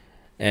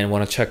and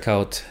want to check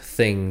out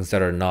things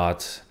that are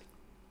not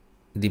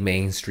the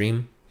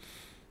mainstream,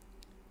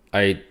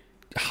 I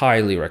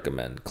highly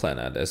recommend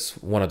Clannad as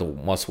one of the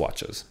must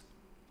watches.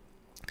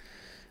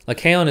 Like,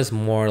 K-On! Is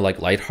more like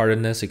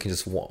lightheartedness. You can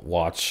just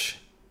watch,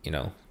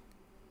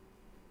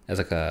 as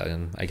like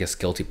a, I guess,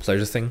 guilty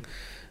pleasure thing.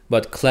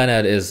 But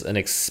Clannad is an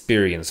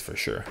experience for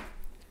sure.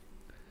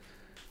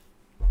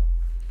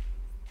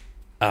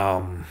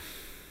 Wow.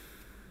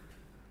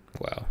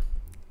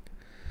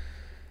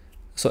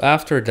 So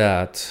after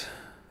that,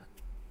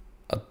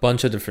 a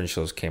bunch of different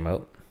shows came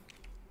out.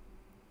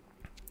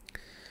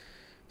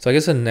 So I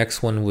guess the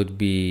next one would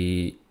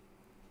be,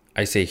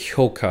 I say,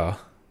 Hyoka.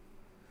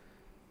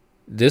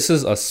 This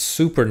is a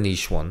super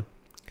niche one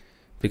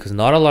because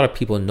not a lot of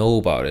people know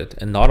about it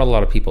and not a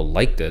lot of people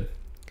liked it.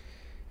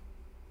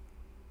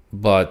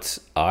 But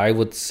I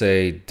would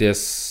say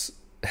this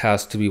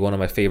has to be one of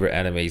my favorite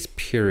animes,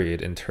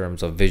 period, in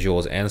terms of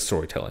visuals and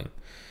storytelling.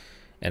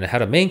 And it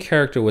had a main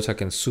character which I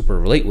can super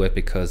relate with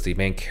because the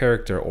main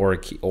character,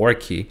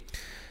 Oriki,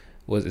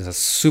 is a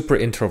super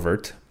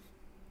introvert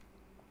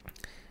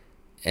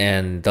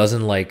and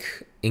doesn't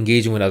like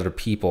engaging with other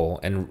people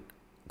and,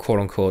 quote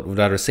unquote, would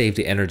rather save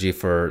the energy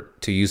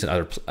to use in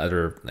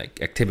other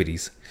like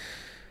activities.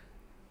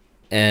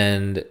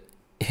 And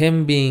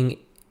him being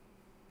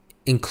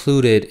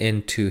included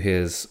into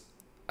his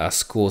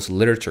school's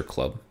literature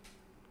club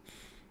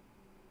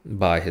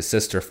by his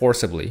sister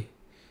forcibly,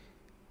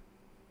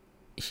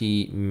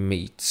 he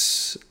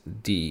meets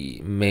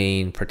the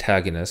main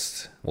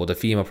protagonist, the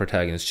female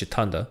protagonist,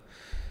 Chitanda,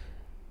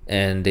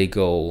 and they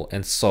go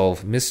and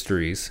solve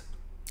mysteries,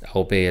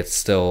 albeit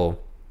still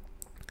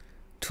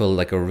to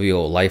like a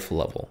real life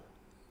level,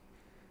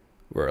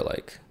 where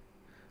like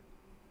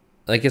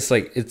it's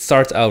like it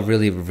starts out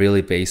really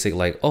really basic,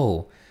 like,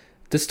 oh,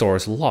 this door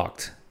is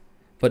locked,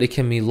 but it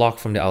can be locked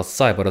from the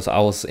outside, but I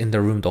was in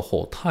the room the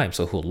whole time,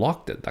 so who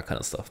locked it? That kind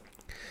of stuff.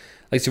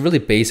 Like, it's really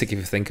basic if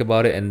you think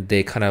about it, and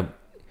they kind of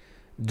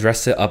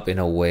dress it up in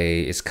a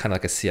way. It's kind of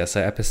like a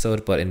CSI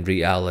episode, but in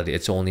reality,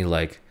 it's only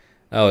like,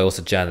 oh, it was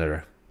a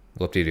janitor.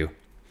 What do you do?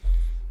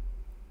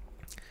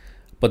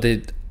 But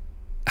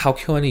how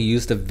KyoAni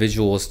used the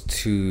visuals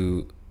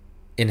to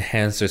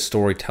enhance their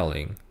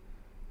storytelling,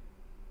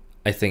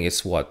 I think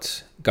it's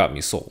what got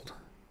me sold.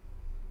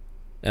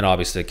 And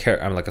obviously,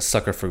 I'm like a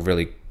sucker for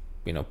really,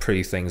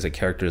 pretty things like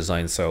character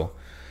design. So,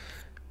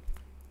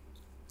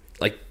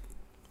 like,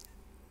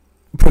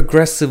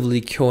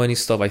 progressively, KyoAni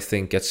stuff, I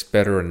think, gets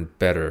better and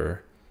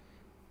better.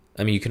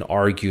 I mean, you can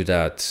argue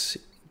that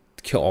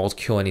all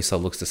KyoAni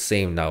stuff looks the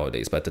same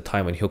nowadays, but at the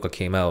time when Hyoka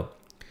came out,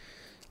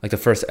 like the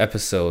first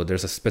episode,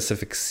 there's a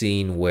specific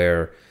scene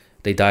where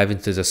they dive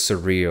into the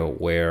surreal,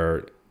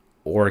 where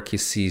Oriki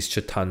sees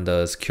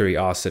Chitanda's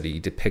curiosity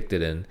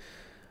depicted in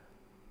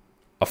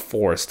a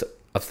forest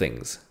of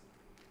things.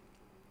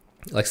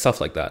 Like stuff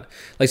like that.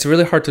 Like, it's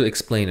really hard to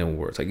explain in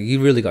words. Like, you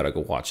really gotta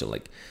go watch it.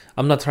 Like,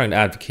 I'm not trying to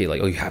advocate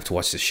like, oh, you have to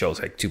watch this show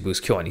like to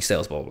boost KyoAni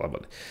sales, blah blah blah.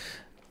 But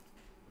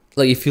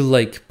like, if you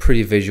like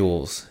pretty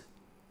visuals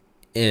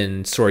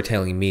in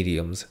storytelling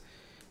mediums,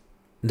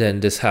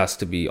 then this has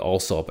to be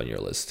also up on your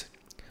list.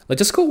 Like,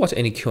 just go watch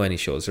any KyoAni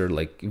shows. They're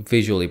like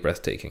visually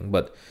breathtaking.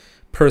 But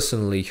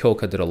personally,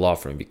 Hyoka did a lot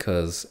for me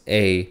because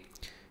A,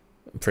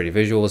 pretty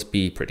visuals,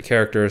 B, pretty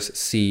characters,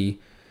 C,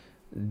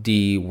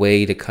 the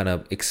way to kind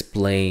of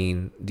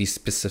explain these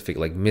specific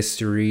like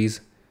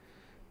mysteries,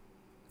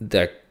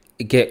 that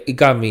it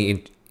got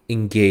me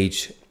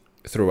engaged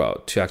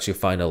throughout to actually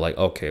find out like,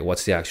 okay,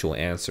 what's the actual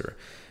answer.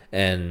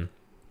 And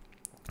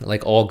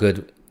like all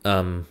good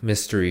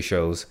mystery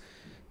shows,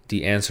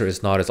 the answer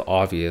is not as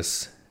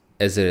obvious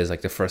as it is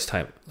like the first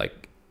time,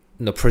 like,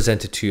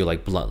 presented to you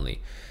like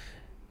bluntly.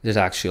 There's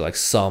actually like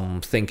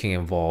some thinking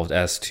involved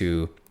as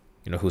to,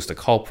 who's the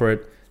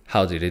culprit,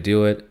 how did they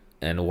do it,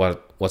 and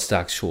what's the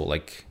actual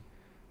like,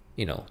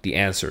 the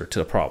answer to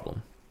the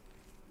problem.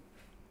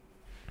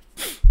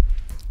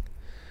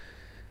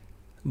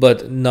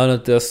 But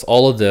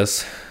all of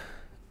this,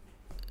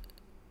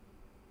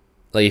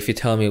 like, if you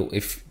tell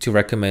me to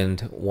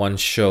recommend one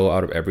show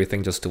out of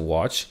everything just to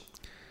watch,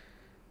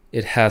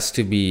 it has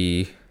to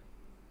be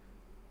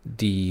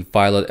the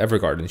Violet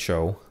Evergarden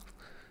show,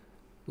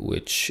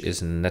 which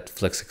is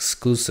Netflix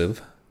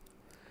exclusive.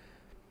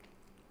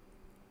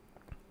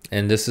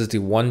 And this is the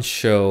one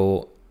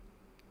show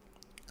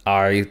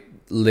I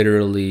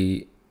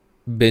literally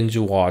binge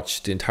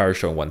watched the entire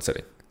show in one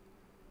sitting.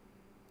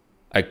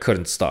 I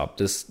couldn't stop.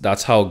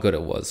 That's how good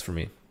it was for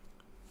me.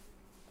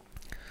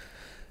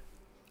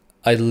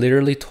 I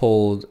literally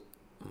told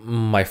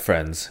my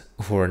friends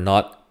who are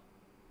not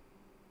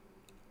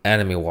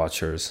anime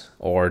watchers,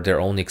 or their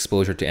only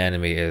exposure to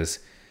anime is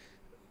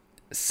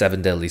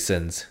Seven Deadly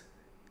Sins.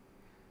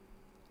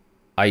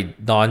 I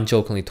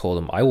non-jokingly told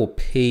them, I will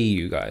pay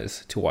you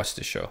guys to watch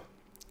this show.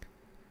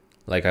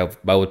 Like,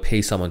 I would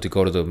pay someone to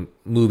go to the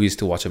movies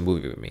to watch a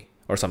movie with me,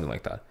 or something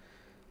like that.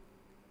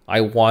 I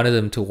wanted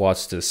them to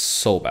watch this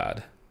so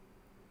bad.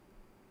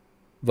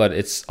 But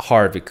it's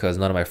hard because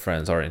none of my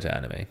friends are into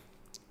anime.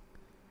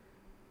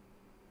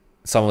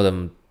 Some of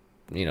them,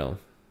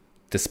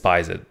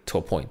 despise it to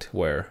a point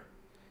where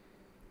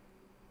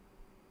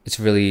it's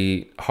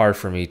really hard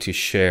for me to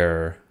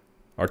share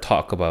or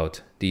talk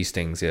about these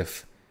things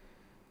if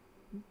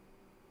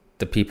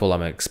the people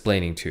I'm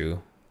explaining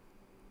to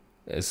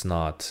is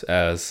not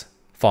as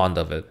fond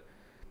of it.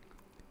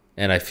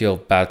 And I feel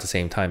bad at the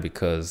same time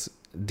because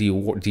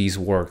these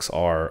works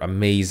are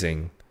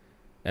amazing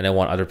and I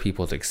want other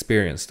people to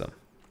experience them.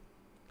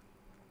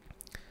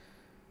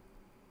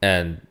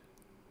 And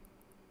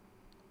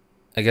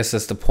I guess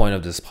that's the point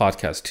of this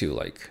podcast too.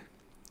 Like,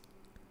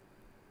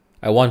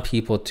 I want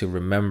people to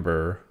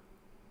remember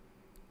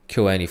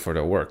KyoAni for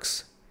their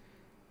works.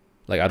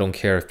 Like, I don't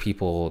care if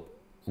people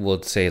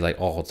would say like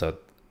all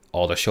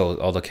the shows,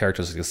 all the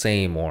characters are the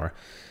same, or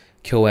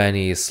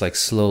KyoAni is like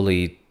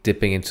slowly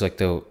dipping into like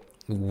the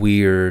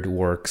weird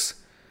works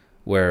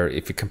where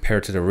if you compare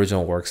it to the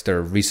original works,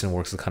 their recent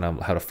works is kind of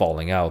had a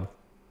falling out,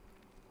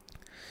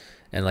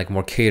 and like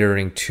more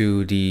catering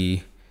to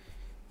the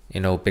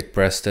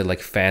big-breasted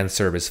like fan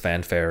service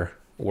fanfare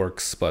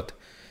works. But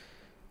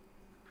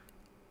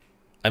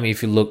I mean,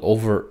 if you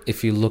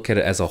look at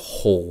it as a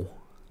whole,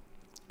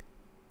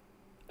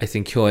 I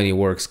think KyoAni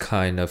works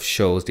kind of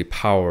shows the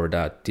power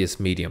that this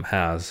medium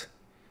has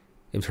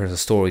in terms of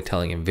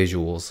storytelling and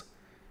visuals,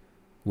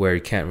 where you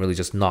can't really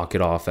just knock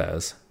it off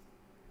as,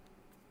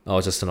 oh,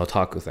 it's just an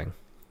otaku thing.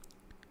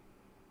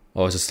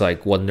 Oh, it's just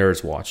like what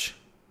nerds watch.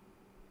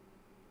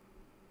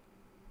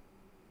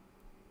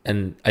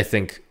 And I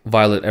think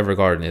Violet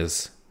Evergarden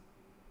is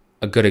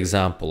a good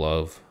example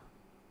of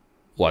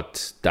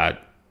what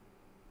that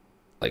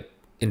like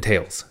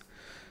entails.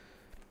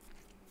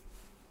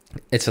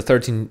 It's a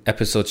 13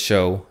 episode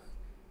show.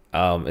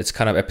 It's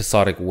kind of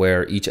episodic,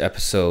 where each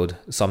episode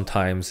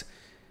sometimes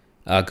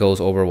goes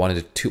over one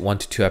to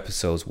two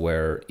episodes,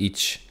 where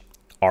each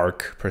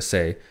arc per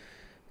se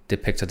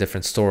depicts a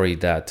different story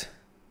that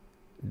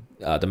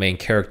the main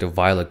character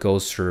Violet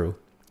goes through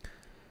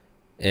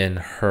in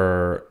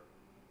her,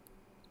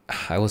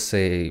 I would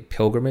say,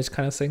 pilgrimage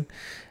kind of thing,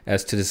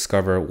 as to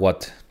discover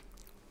what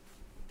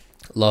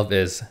love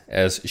is.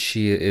 As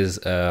she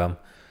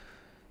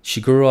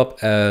grew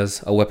up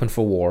as a weapon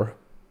for war,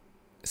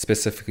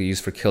 specifically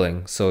used for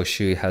killing, so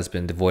she has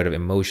been devoid of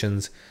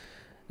emotions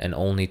and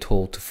only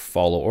told to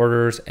follow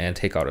orders and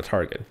take out a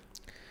target.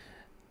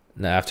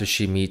 Now, after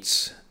she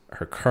meets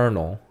her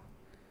colonel,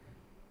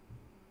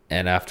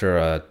 and after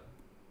a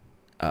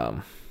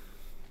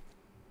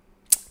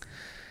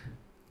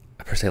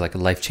per se like a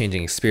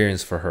life-changing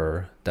experience for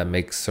her that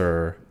makes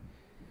her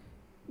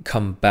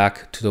come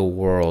back to the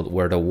world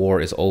where the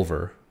war is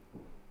over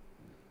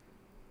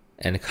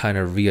and kind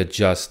of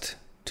readjust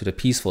to the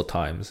peaceful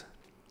times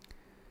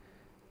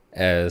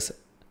as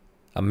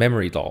a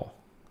memory doll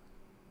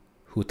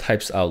who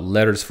types out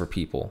letters for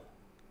people,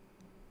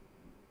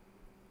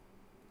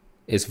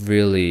 is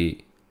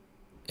really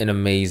an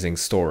amazing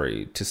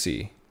story to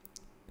see.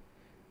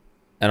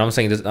 And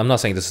I'm not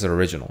saying this is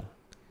original.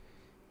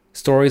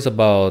 Stories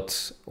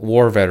about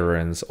war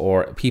veterans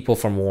or people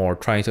from war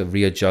trying to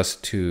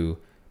readjust to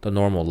the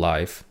normal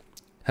life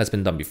has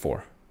been done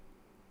before.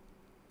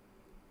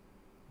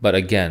 But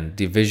again,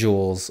 the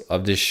visuals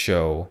of this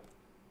show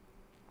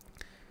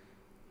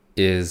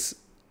is,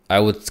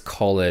 I would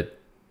call it,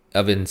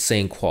 of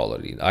insane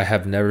quality. I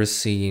have never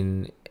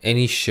seen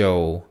any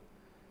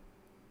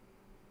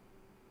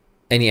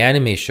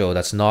anime show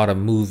that's not a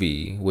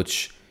movie,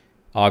 which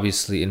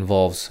obviously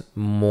involves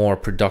more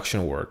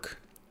production work,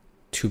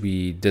 to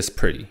be this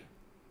pretty.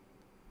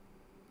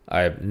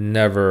 I've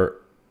never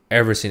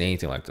ever seen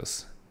anything like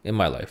this in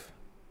my life.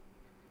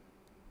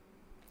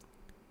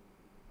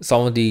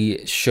 Some of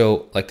the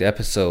show, like the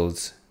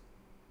episodes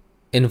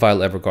in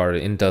Violet Evergarden,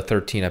 in the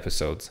 13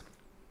 episodes,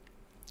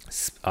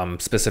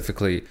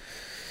 specifically,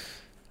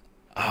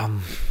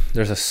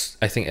 there's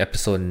I think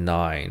episode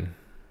 9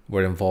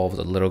 where it involves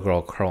a little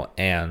girl, Colonel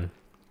Anne,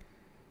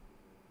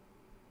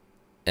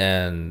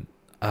 and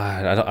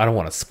I don't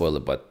want to spoil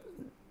it, but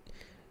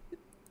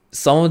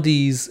some of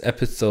these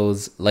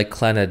episodes, like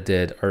Clannad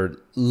did, are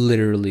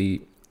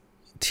literally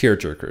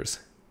tearjerkers.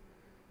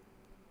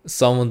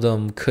 Some of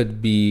them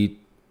could be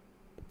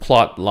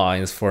plot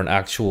lines for an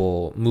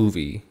actual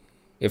movie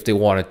if they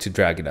wanted to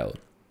drag it out.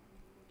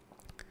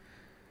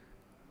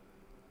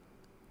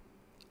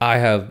 I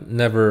have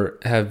never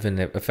been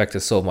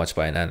affected so much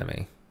by an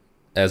anime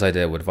as I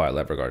did with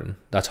Violet Evergarden.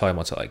 That's how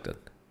much I liked it.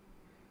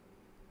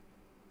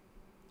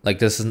 Like,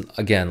 this is,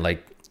 again,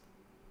 like,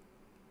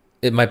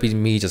 it might be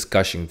me just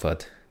gushing,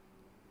 but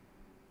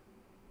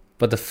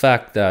the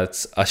fact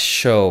that a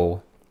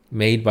show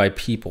made by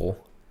people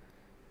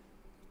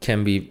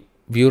can be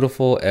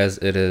beautiful as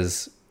it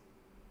is,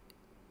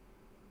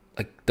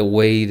 like the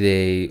way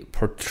they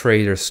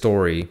portray their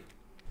story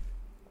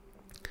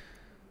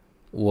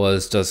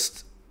was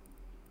just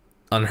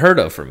unheard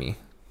of for me.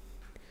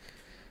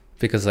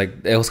 Because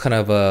like it was kind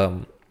of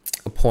a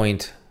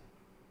point.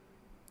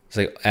 It's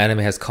like anime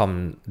has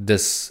come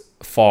this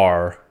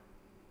far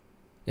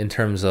in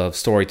terms of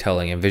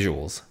storytelling and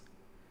visuals.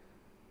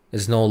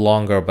 It's no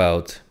longer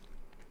about,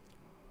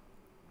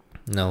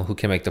 who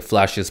can make the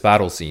flashiest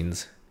battle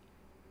scenes,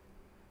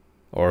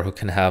 or who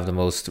can have the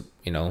most,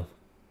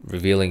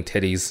 revealing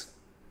titties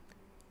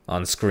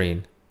on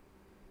screen.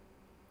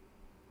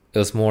 It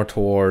was more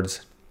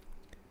towards,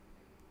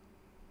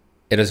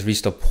 it has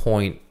reached a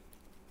point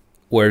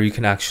where you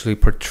can actually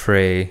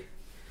portray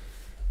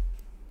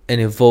and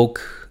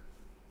evoke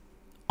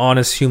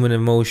honest human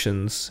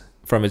emotions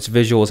from its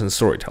visuals and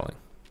storytelling.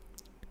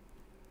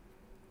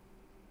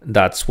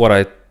 That's what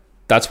I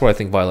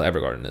think Violet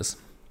Evergarden is.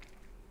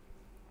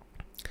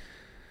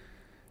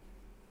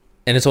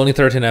 And it's only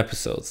 13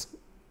 episodes.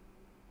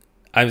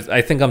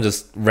 I think I'm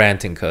just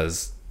ranting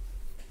because,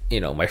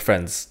 my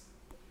friends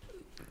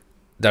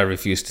that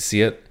refuse to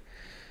see it.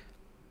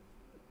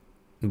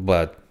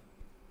 But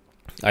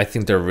I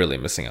think they're really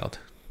missing out.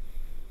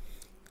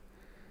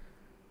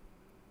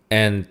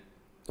 And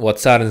what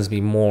saddens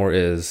me more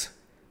is,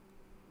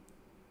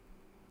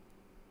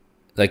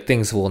 like,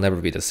 things will never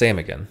be the same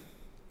again.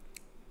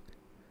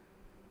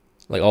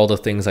 Like, all the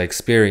things I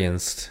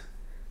experienced,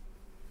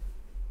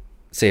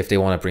 say if they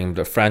want to bring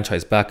the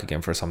franchise back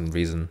again for some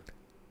reason,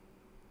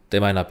 they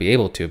might not be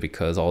able to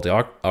because all the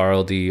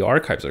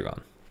archives are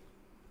gone.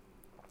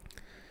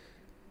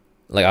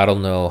 Like, I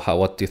don't know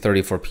what the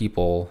 34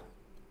 people,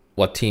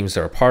 what teams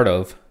they're a part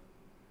of.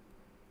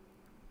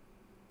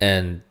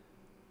 And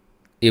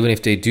even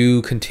if they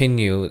do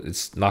continue,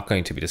 it's not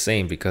going to be the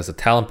same because the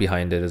talent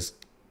behind it is,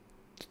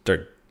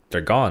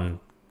 they're gone.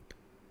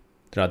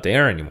 They're not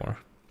there anymore.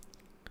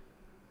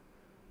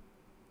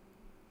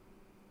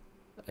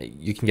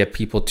 You can get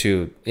people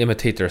to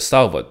imitate their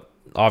style, but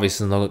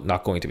obviously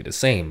not going to be the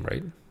same,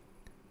 right?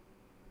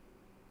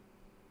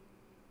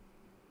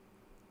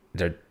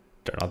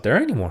 they're not there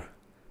anymore.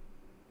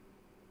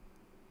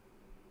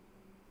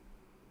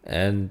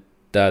 And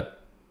that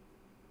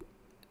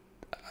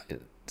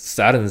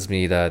saddens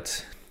me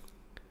that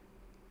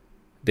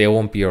they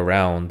won't be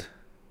around.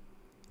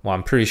 Well,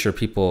 I'm pretty sure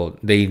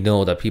they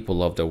know that people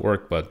love their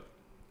work, but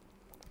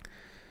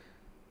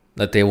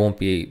that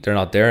they're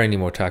not there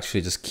anymore to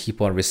actually just keep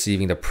on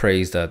receiving the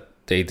praise that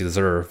they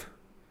deserve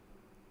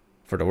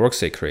for the works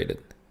they created.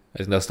 I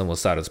think that's the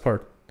most saddest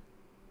part.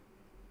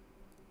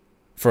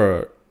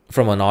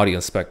 From an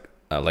audience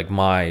like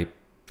my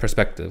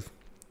perspective.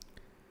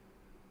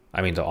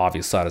 I mean, the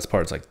obvious saddest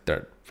part is like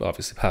they're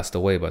obviously passed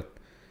away, but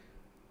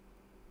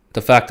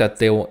the fact that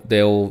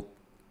they'll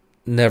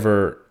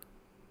never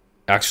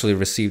actually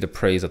receive the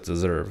praise that they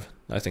deserve,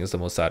 I think is the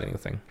most saddening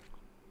thing.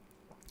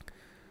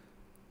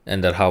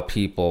 And that how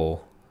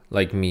people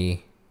like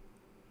me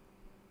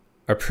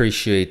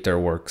appreciate their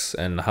works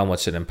and how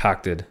much it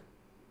impacted,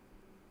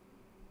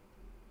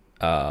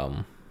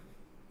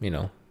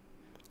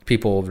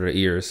 people over the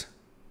years.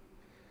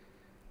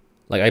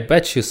 Like, I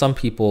bet you some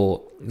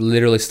people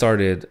literally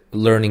started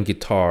learning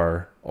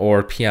guitar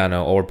or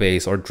piano or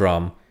bass or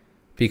drum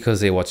because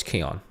they watched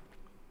K-On!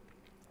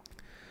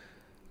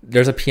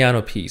 There's a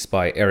piano piece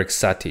by Eric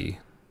Satie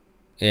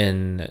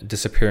in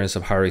Disappearance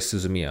of Haruhi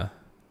Suzumiya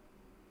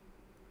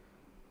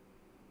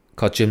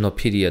called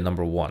Gymnopedia No.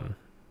 1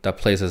 that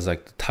plays as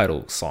like the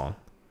title song.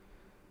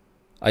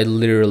 I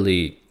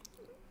literally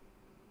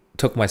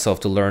took myself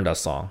to learn that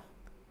song,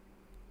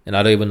 and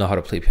I don't even know how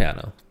to play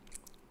piano.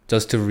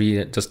 Just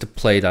to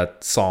play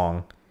that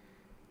song,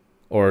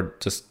 or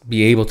just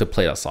be able to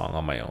play that song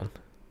on my own.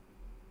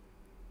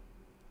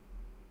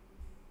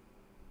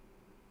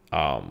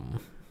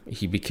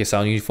 Hibike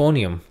Sound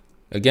Euphonium,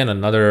 again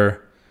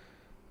another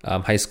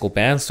high school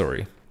band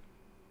story.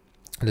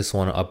 This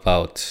one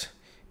about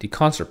the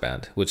concert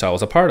band, which I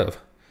was a part of,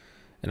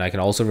 and I can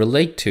also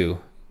relate to,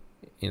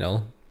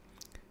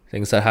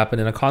 things that happen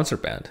in a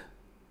concert band,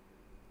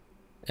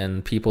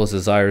 and people's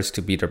desires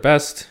to be their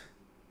best,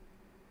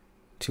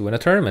 to win a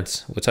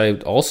tournament, which I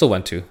also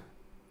went to.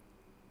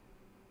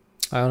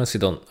 I honestly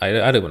don't. I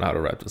don't even know how to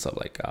wrap this up.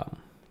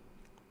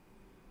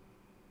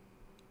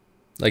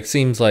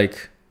 Seems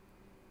like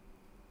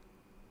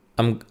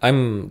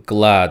I'm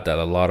glad that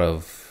a lot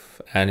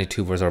of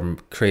Anitubers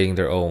are creating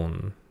their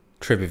own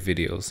tribute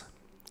videos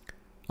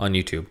on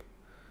YouTube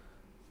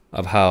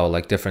of how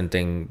like different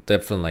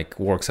like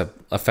works have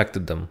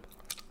affected them.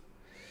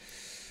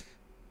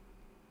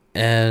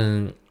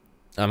 And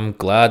I'm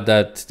glad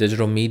that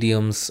digital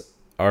mediums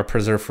are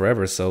preserved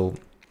forever, so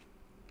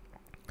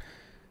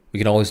we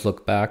can always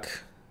look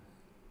back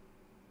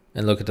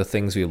and look at the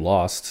things we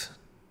lost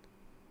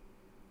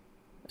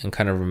and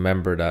kind of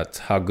remember that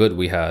how good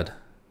we had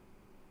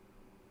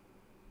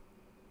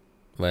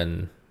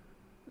when,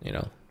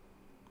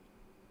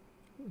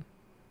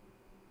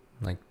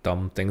 like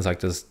dumb things like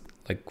this,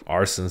 like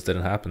arsons,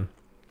 didn't happen.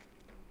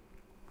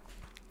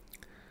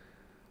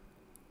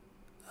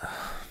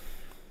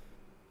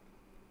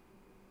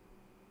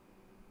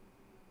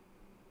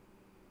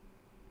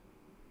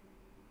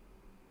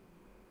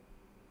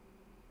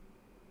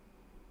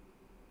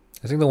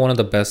 I think that one of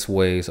the best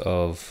ways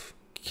of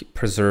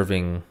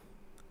preserving,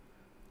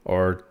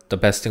 or the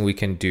best thing we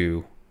can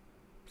do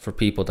for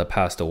people that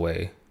passed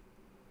away,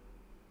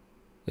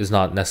 is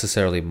not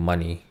necessarily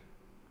money,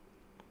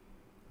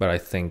 but I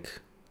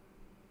think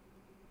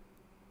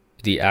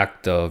the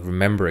act of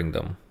remembering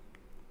them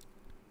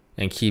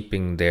and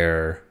keeping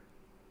their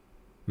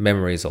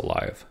memories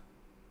alive,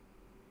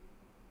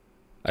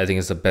 I think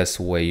is the best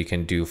way you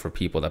can do for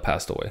people that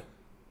passed away.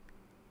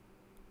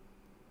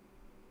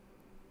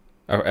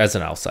 Or as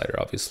an outsider,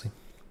 obviously.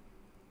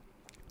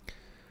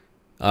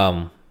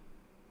 By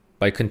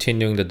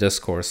continuing the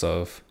discourse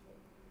of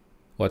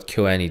what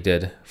KyoAni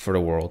did for the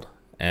world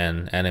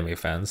and anime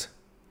fans,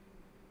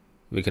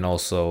 we can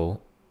also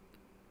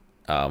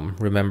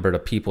remember the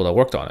people that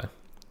worked on it.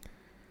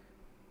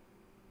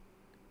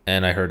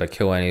 And I heard that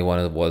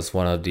KyoAni was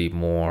one of the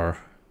more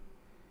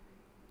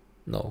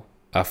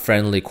a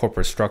friendly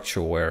corporate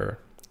structure where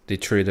they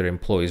treated their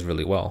employees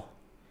really well.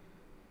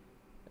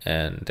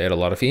 And they had a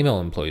lot of female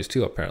employees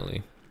too,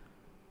 apparently.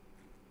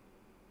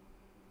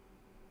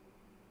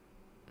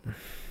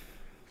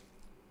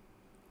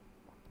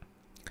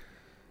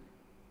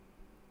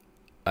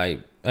 I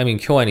mean,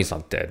 KyoAni's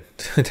not dead.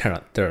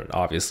 They're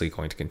obviously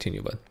going to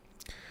continue, but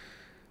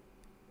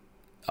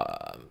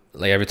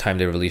like every time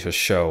they release a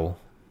show,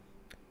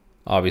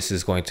 obviously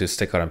it's going to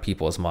stick out in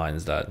people's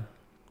minds that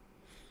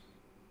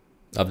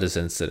of this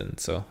incident.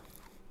 So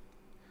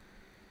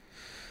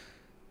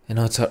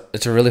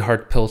it's a really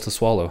hard pill to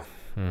swallow.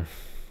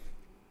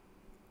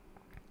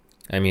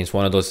 I mean, it's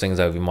one of those things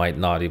that we might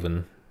not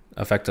even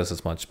affect us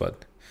as much,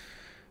 but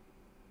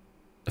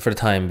for the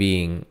time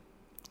being,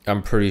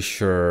 I'm pretty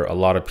sure a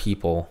lot of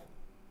people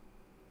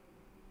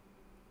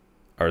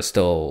are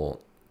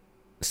still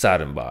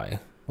saddened by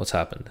what's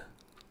happened.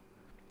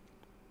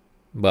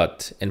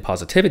 But in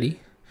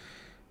positivity,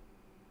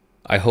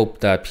 I hope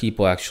that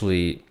people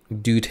actually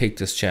do take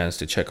this chance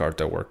to check out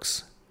their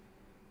works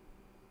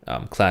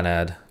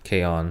Clannad,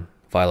 K-On!,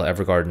 Violet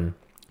Evergarden,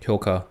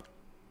 Hyoka.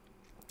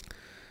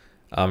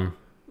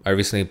 I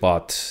recently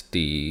bought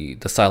the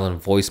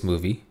Silent Voice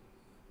movie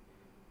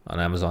on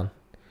Amazon.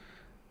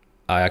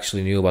 I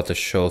actually knew about the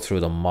show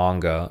through the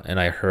manga, and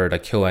I heard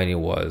that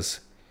KyoAni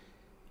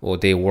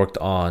they worked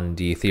on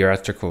the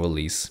theatrical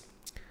release,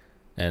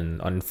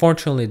 and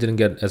unfortunately didn't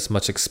get as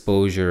much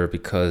exposure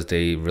because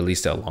they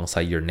released it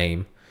alongside Your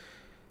Name,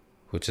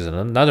 which is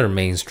another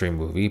mainstream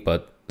movie,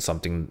 but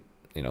something,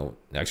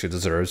 actually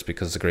deserves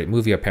because it's a great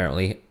movie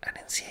apparently. I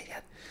didn't see it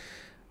yet.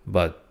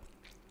 But,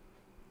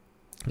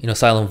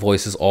 Silent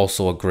Voice is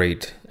also a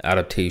great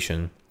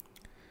adaptation.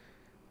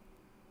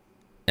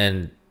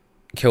 And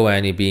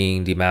KyoAni,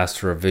 being the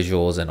master of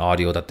visuals and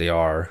audio that they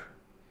are,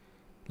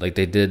 like,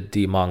 they did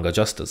the manga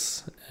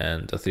justice,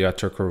 and the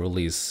theatrical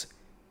release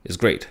is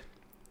great.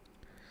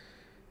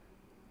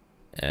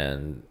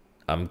 And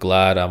I'm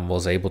glad I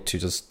was able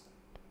to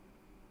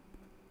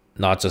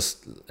not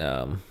just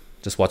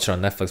watch it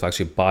on Netflix, but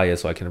actually buy it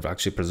so I can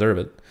actually preserve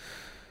it.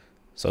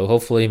 So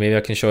hopefully maybe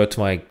I can show it to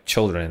my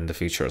children in the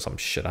future or some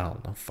shit. I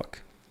don't know.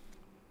 Fuck.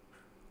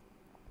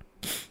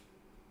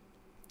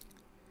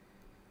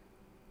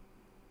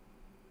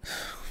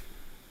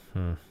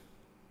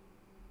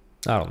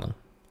 I don't know.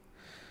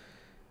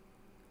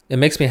 It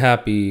makes me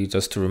happy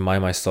just to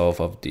remind myself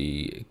of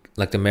the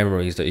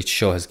memories that each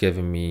show has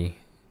given me,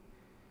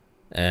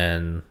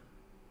 and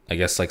I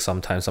guess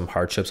sometimes some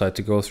hardships I had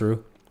to go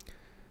through,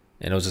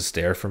 and it was just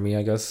there for me,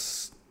 I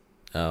guess.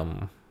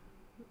 I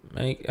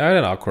had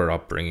an awkward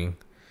upbringing.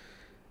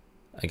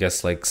 I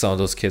guess some of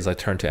those kids I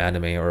turned to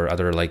anime or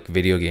other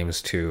video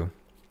games to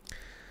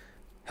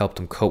help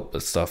them cope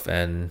with stuff,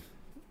 and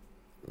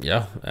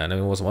yeah,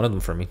 anime was one of them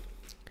for me.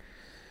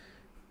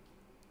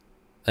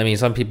 I mean,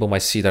 some people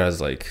might see that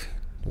as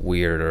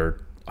weird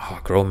or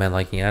grown men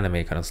liking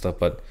anime kind of stuff,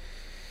 but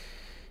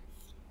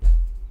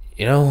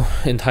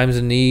in times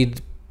of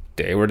need,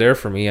 they were there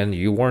for me and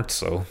you weren't,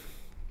 so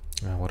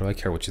what do I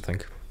care what you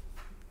think?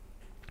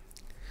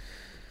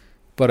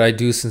 But I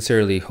do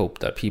sincerely hope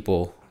that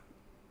people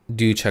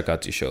do check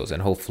out these shows,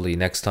 and hopefully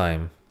next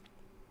time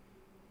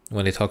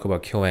when they talk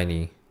about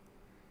KyoAni,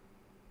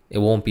 it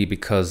won't be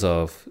because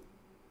of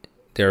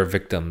they're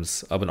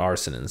victims of an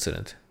arson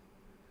incident,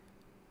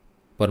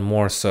 but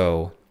more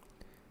so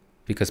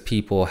because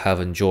people have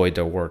enjoyed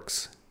their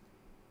works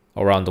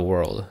around the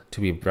world to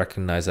be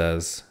recognized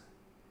as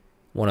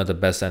one of the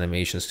best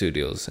animation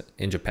studios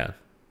in Japan.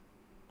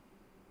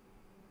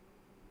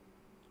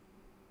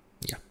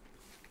 Yeah.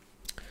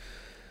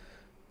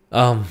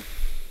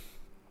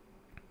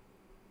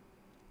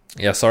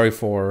 Yeah, sorry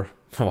for...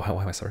 why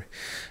am I sorry?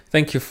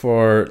 Thank you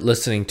for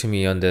listening to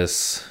me on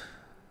this,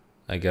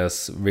 I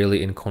guess,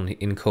 really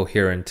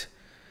incoherent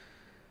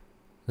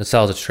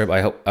nostalgia trip.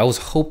 I was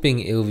hoping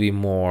it would be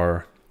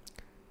more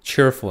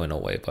cheerful in a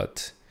way,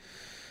 but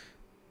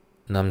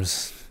I'm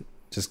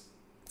just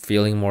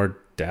feeling more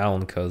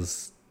down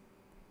because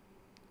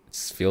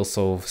I feel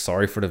so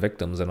sorry for the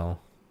victims and all.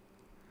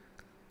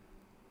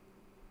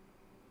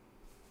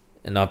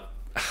 And not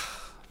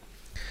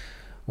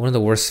one of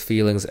the worst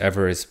feelings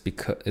ever is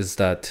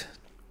that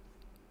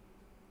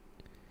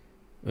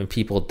when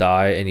people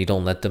die and you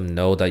don't let them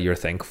know that you're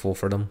thankful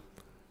for them.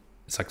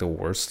 It's the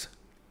worst.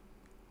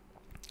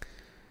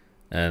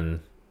 And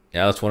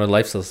yeah, that's one of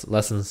life's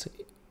lessons.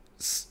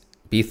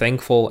 Be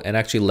thankful and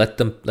actually let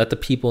the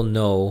people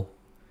know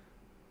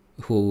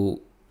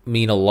who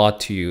mean a lot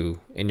to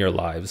you in your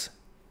lives.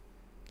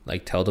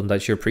 Tell them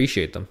that you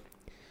appreciate them.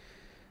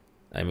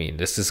 I mean,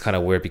 this is kind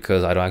of weird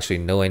because I don't actually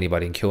know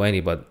anybody in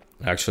KyoAni, but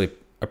I actually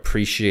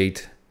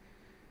appreciate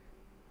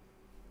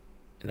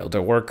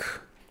their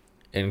work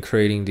in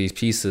creating these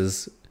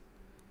pieces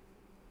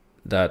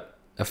that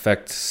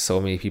affect so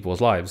many people's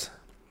lives.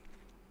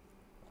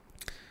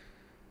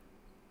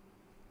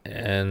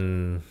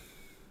 And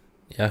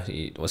yeah,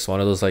 it's one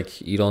of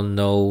those you don't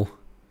know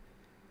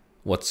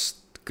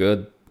what's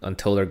good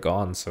until they're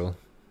gone. So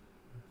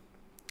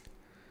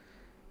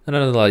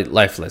another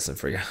life lesson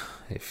for you: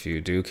 if you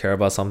do care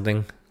about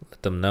something,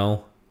 let them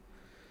know,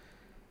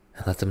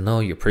 and let them know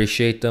you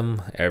appreciate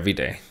them every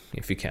day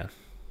if you can.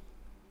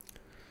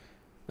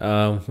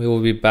 We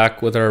will be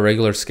back with our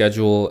regular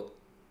schedule,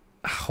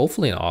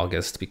 hopefully in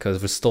August,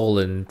 because we're still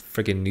in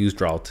freaking news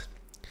drought.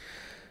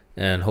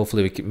 And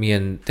hopefully me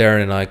and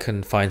Darren and I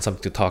can find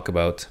something to talk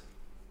about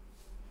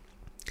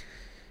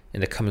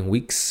in the coming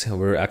weeks.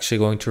 We're actually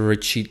going to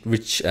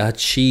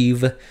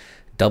achieve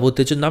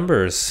double-digit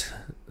numbers.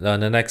 The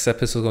next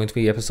episode is going to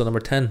be episode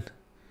number 10.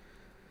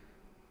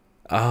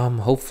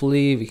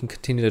 Hopefully we can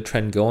continue the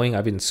trend going.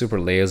 I've been super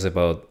lazy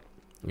about,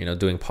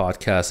 doing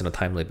podcasts on a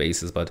timely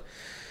basis, but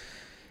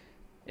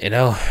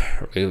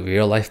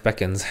real life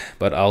beckons.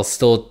 But I'll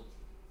still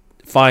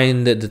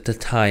find the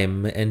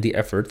time and the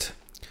effort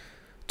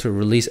to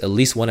release at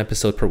least one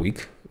episode per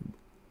week,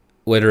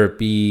 whether it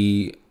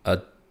be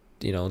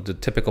the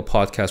typical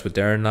podcast with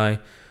Darren and I,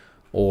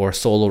 or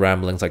solo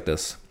ramblings like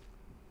this.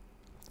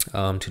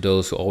 To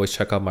those who always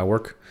check out my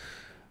work,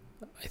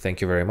 I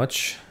thank you very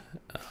much,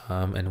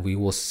 and we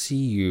will see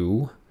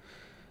you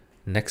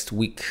next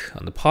week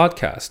on the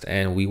podcast.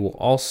 And we will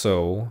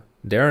also,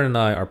 Darren and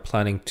I are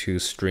planning to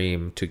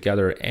stream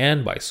together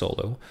and by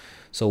solo.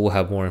 So we'll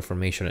have more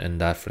information in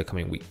that for the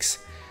coming weeks.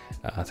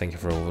 Thank you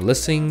for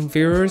listening,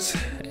 viewers,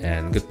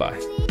 and goodbye.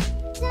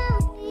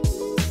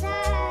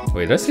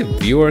 Wait, did I say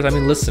viewers? I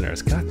mean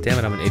listeners. God damn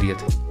it, I'm an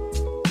idiot.